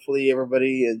hopefully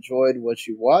everybody enjoyed what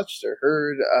you watched or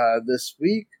heard this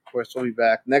week. Of course, we'll be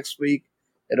back next week.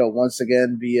 It'll once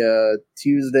again be a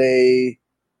Tuesday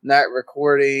night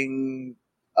recording,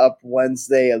 up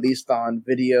Wednesday, at least on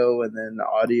video, and then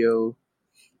audio.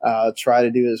 Try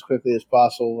to do it as quickly as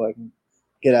possible. I can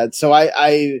get at. So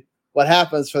I what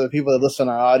happens for the people that listen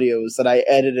on audio is that I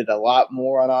edit it a lot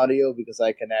more on audio because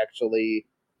I can actually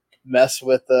mess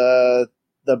with the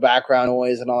background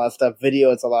noise and all that stuff.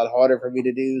 Video, it's a lot harder for me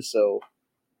to do. So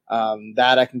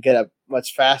that I can get up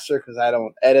much faster because I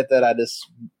don't edit that. I just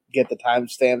get the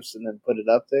timestamps and then put it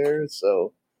up there.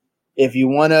 So if you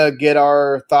want to get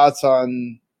our thoughts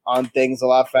on things a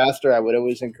lot faster, I would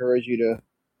always encourage you to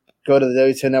go to the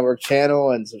W2 Network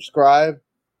channel and subscribe,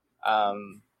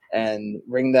 and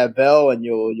ring that bell, and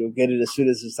you'll get it as soon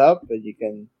as it's up. And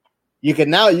you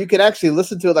can actually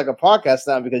listen to it like a podcast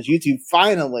now because YouTube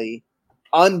finally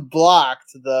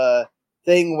unblocked the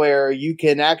thing where you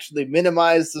can actually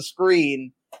minimize the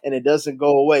screen and it doesn't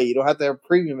go away. You don't have to have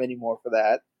premium anymore for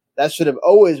that. That should have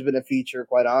always been a feature,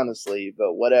 quite honestly,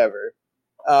 but whatever.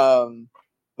 But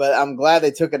but I'm glad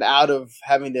they took it out of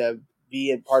having to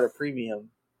be in part of premium.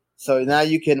 So now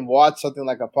you can watch something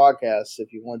like a podcast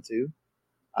if you want to.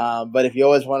 But if you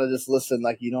always want to just listen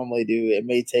like you normally do, it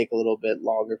may take a little bit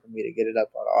longer for me to get it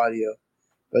up on audio.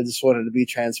 But I just wanted to be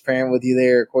transparent with you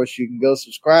there. Of course, you can go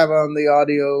subscribe on the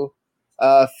audio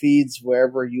feeds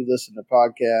wherever you listen to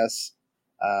podcasts.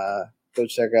 Go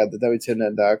check out the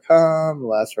W2M.com, the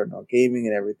Last Word on Gaming,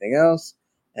 and everything else.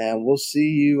 And we'll see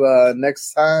you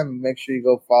next time. Make sure you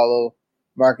go follow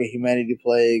Market Humanity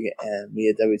Plague and me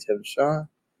at W2M Sean.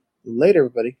 Later,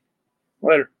 everybody.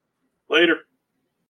 Later. Later.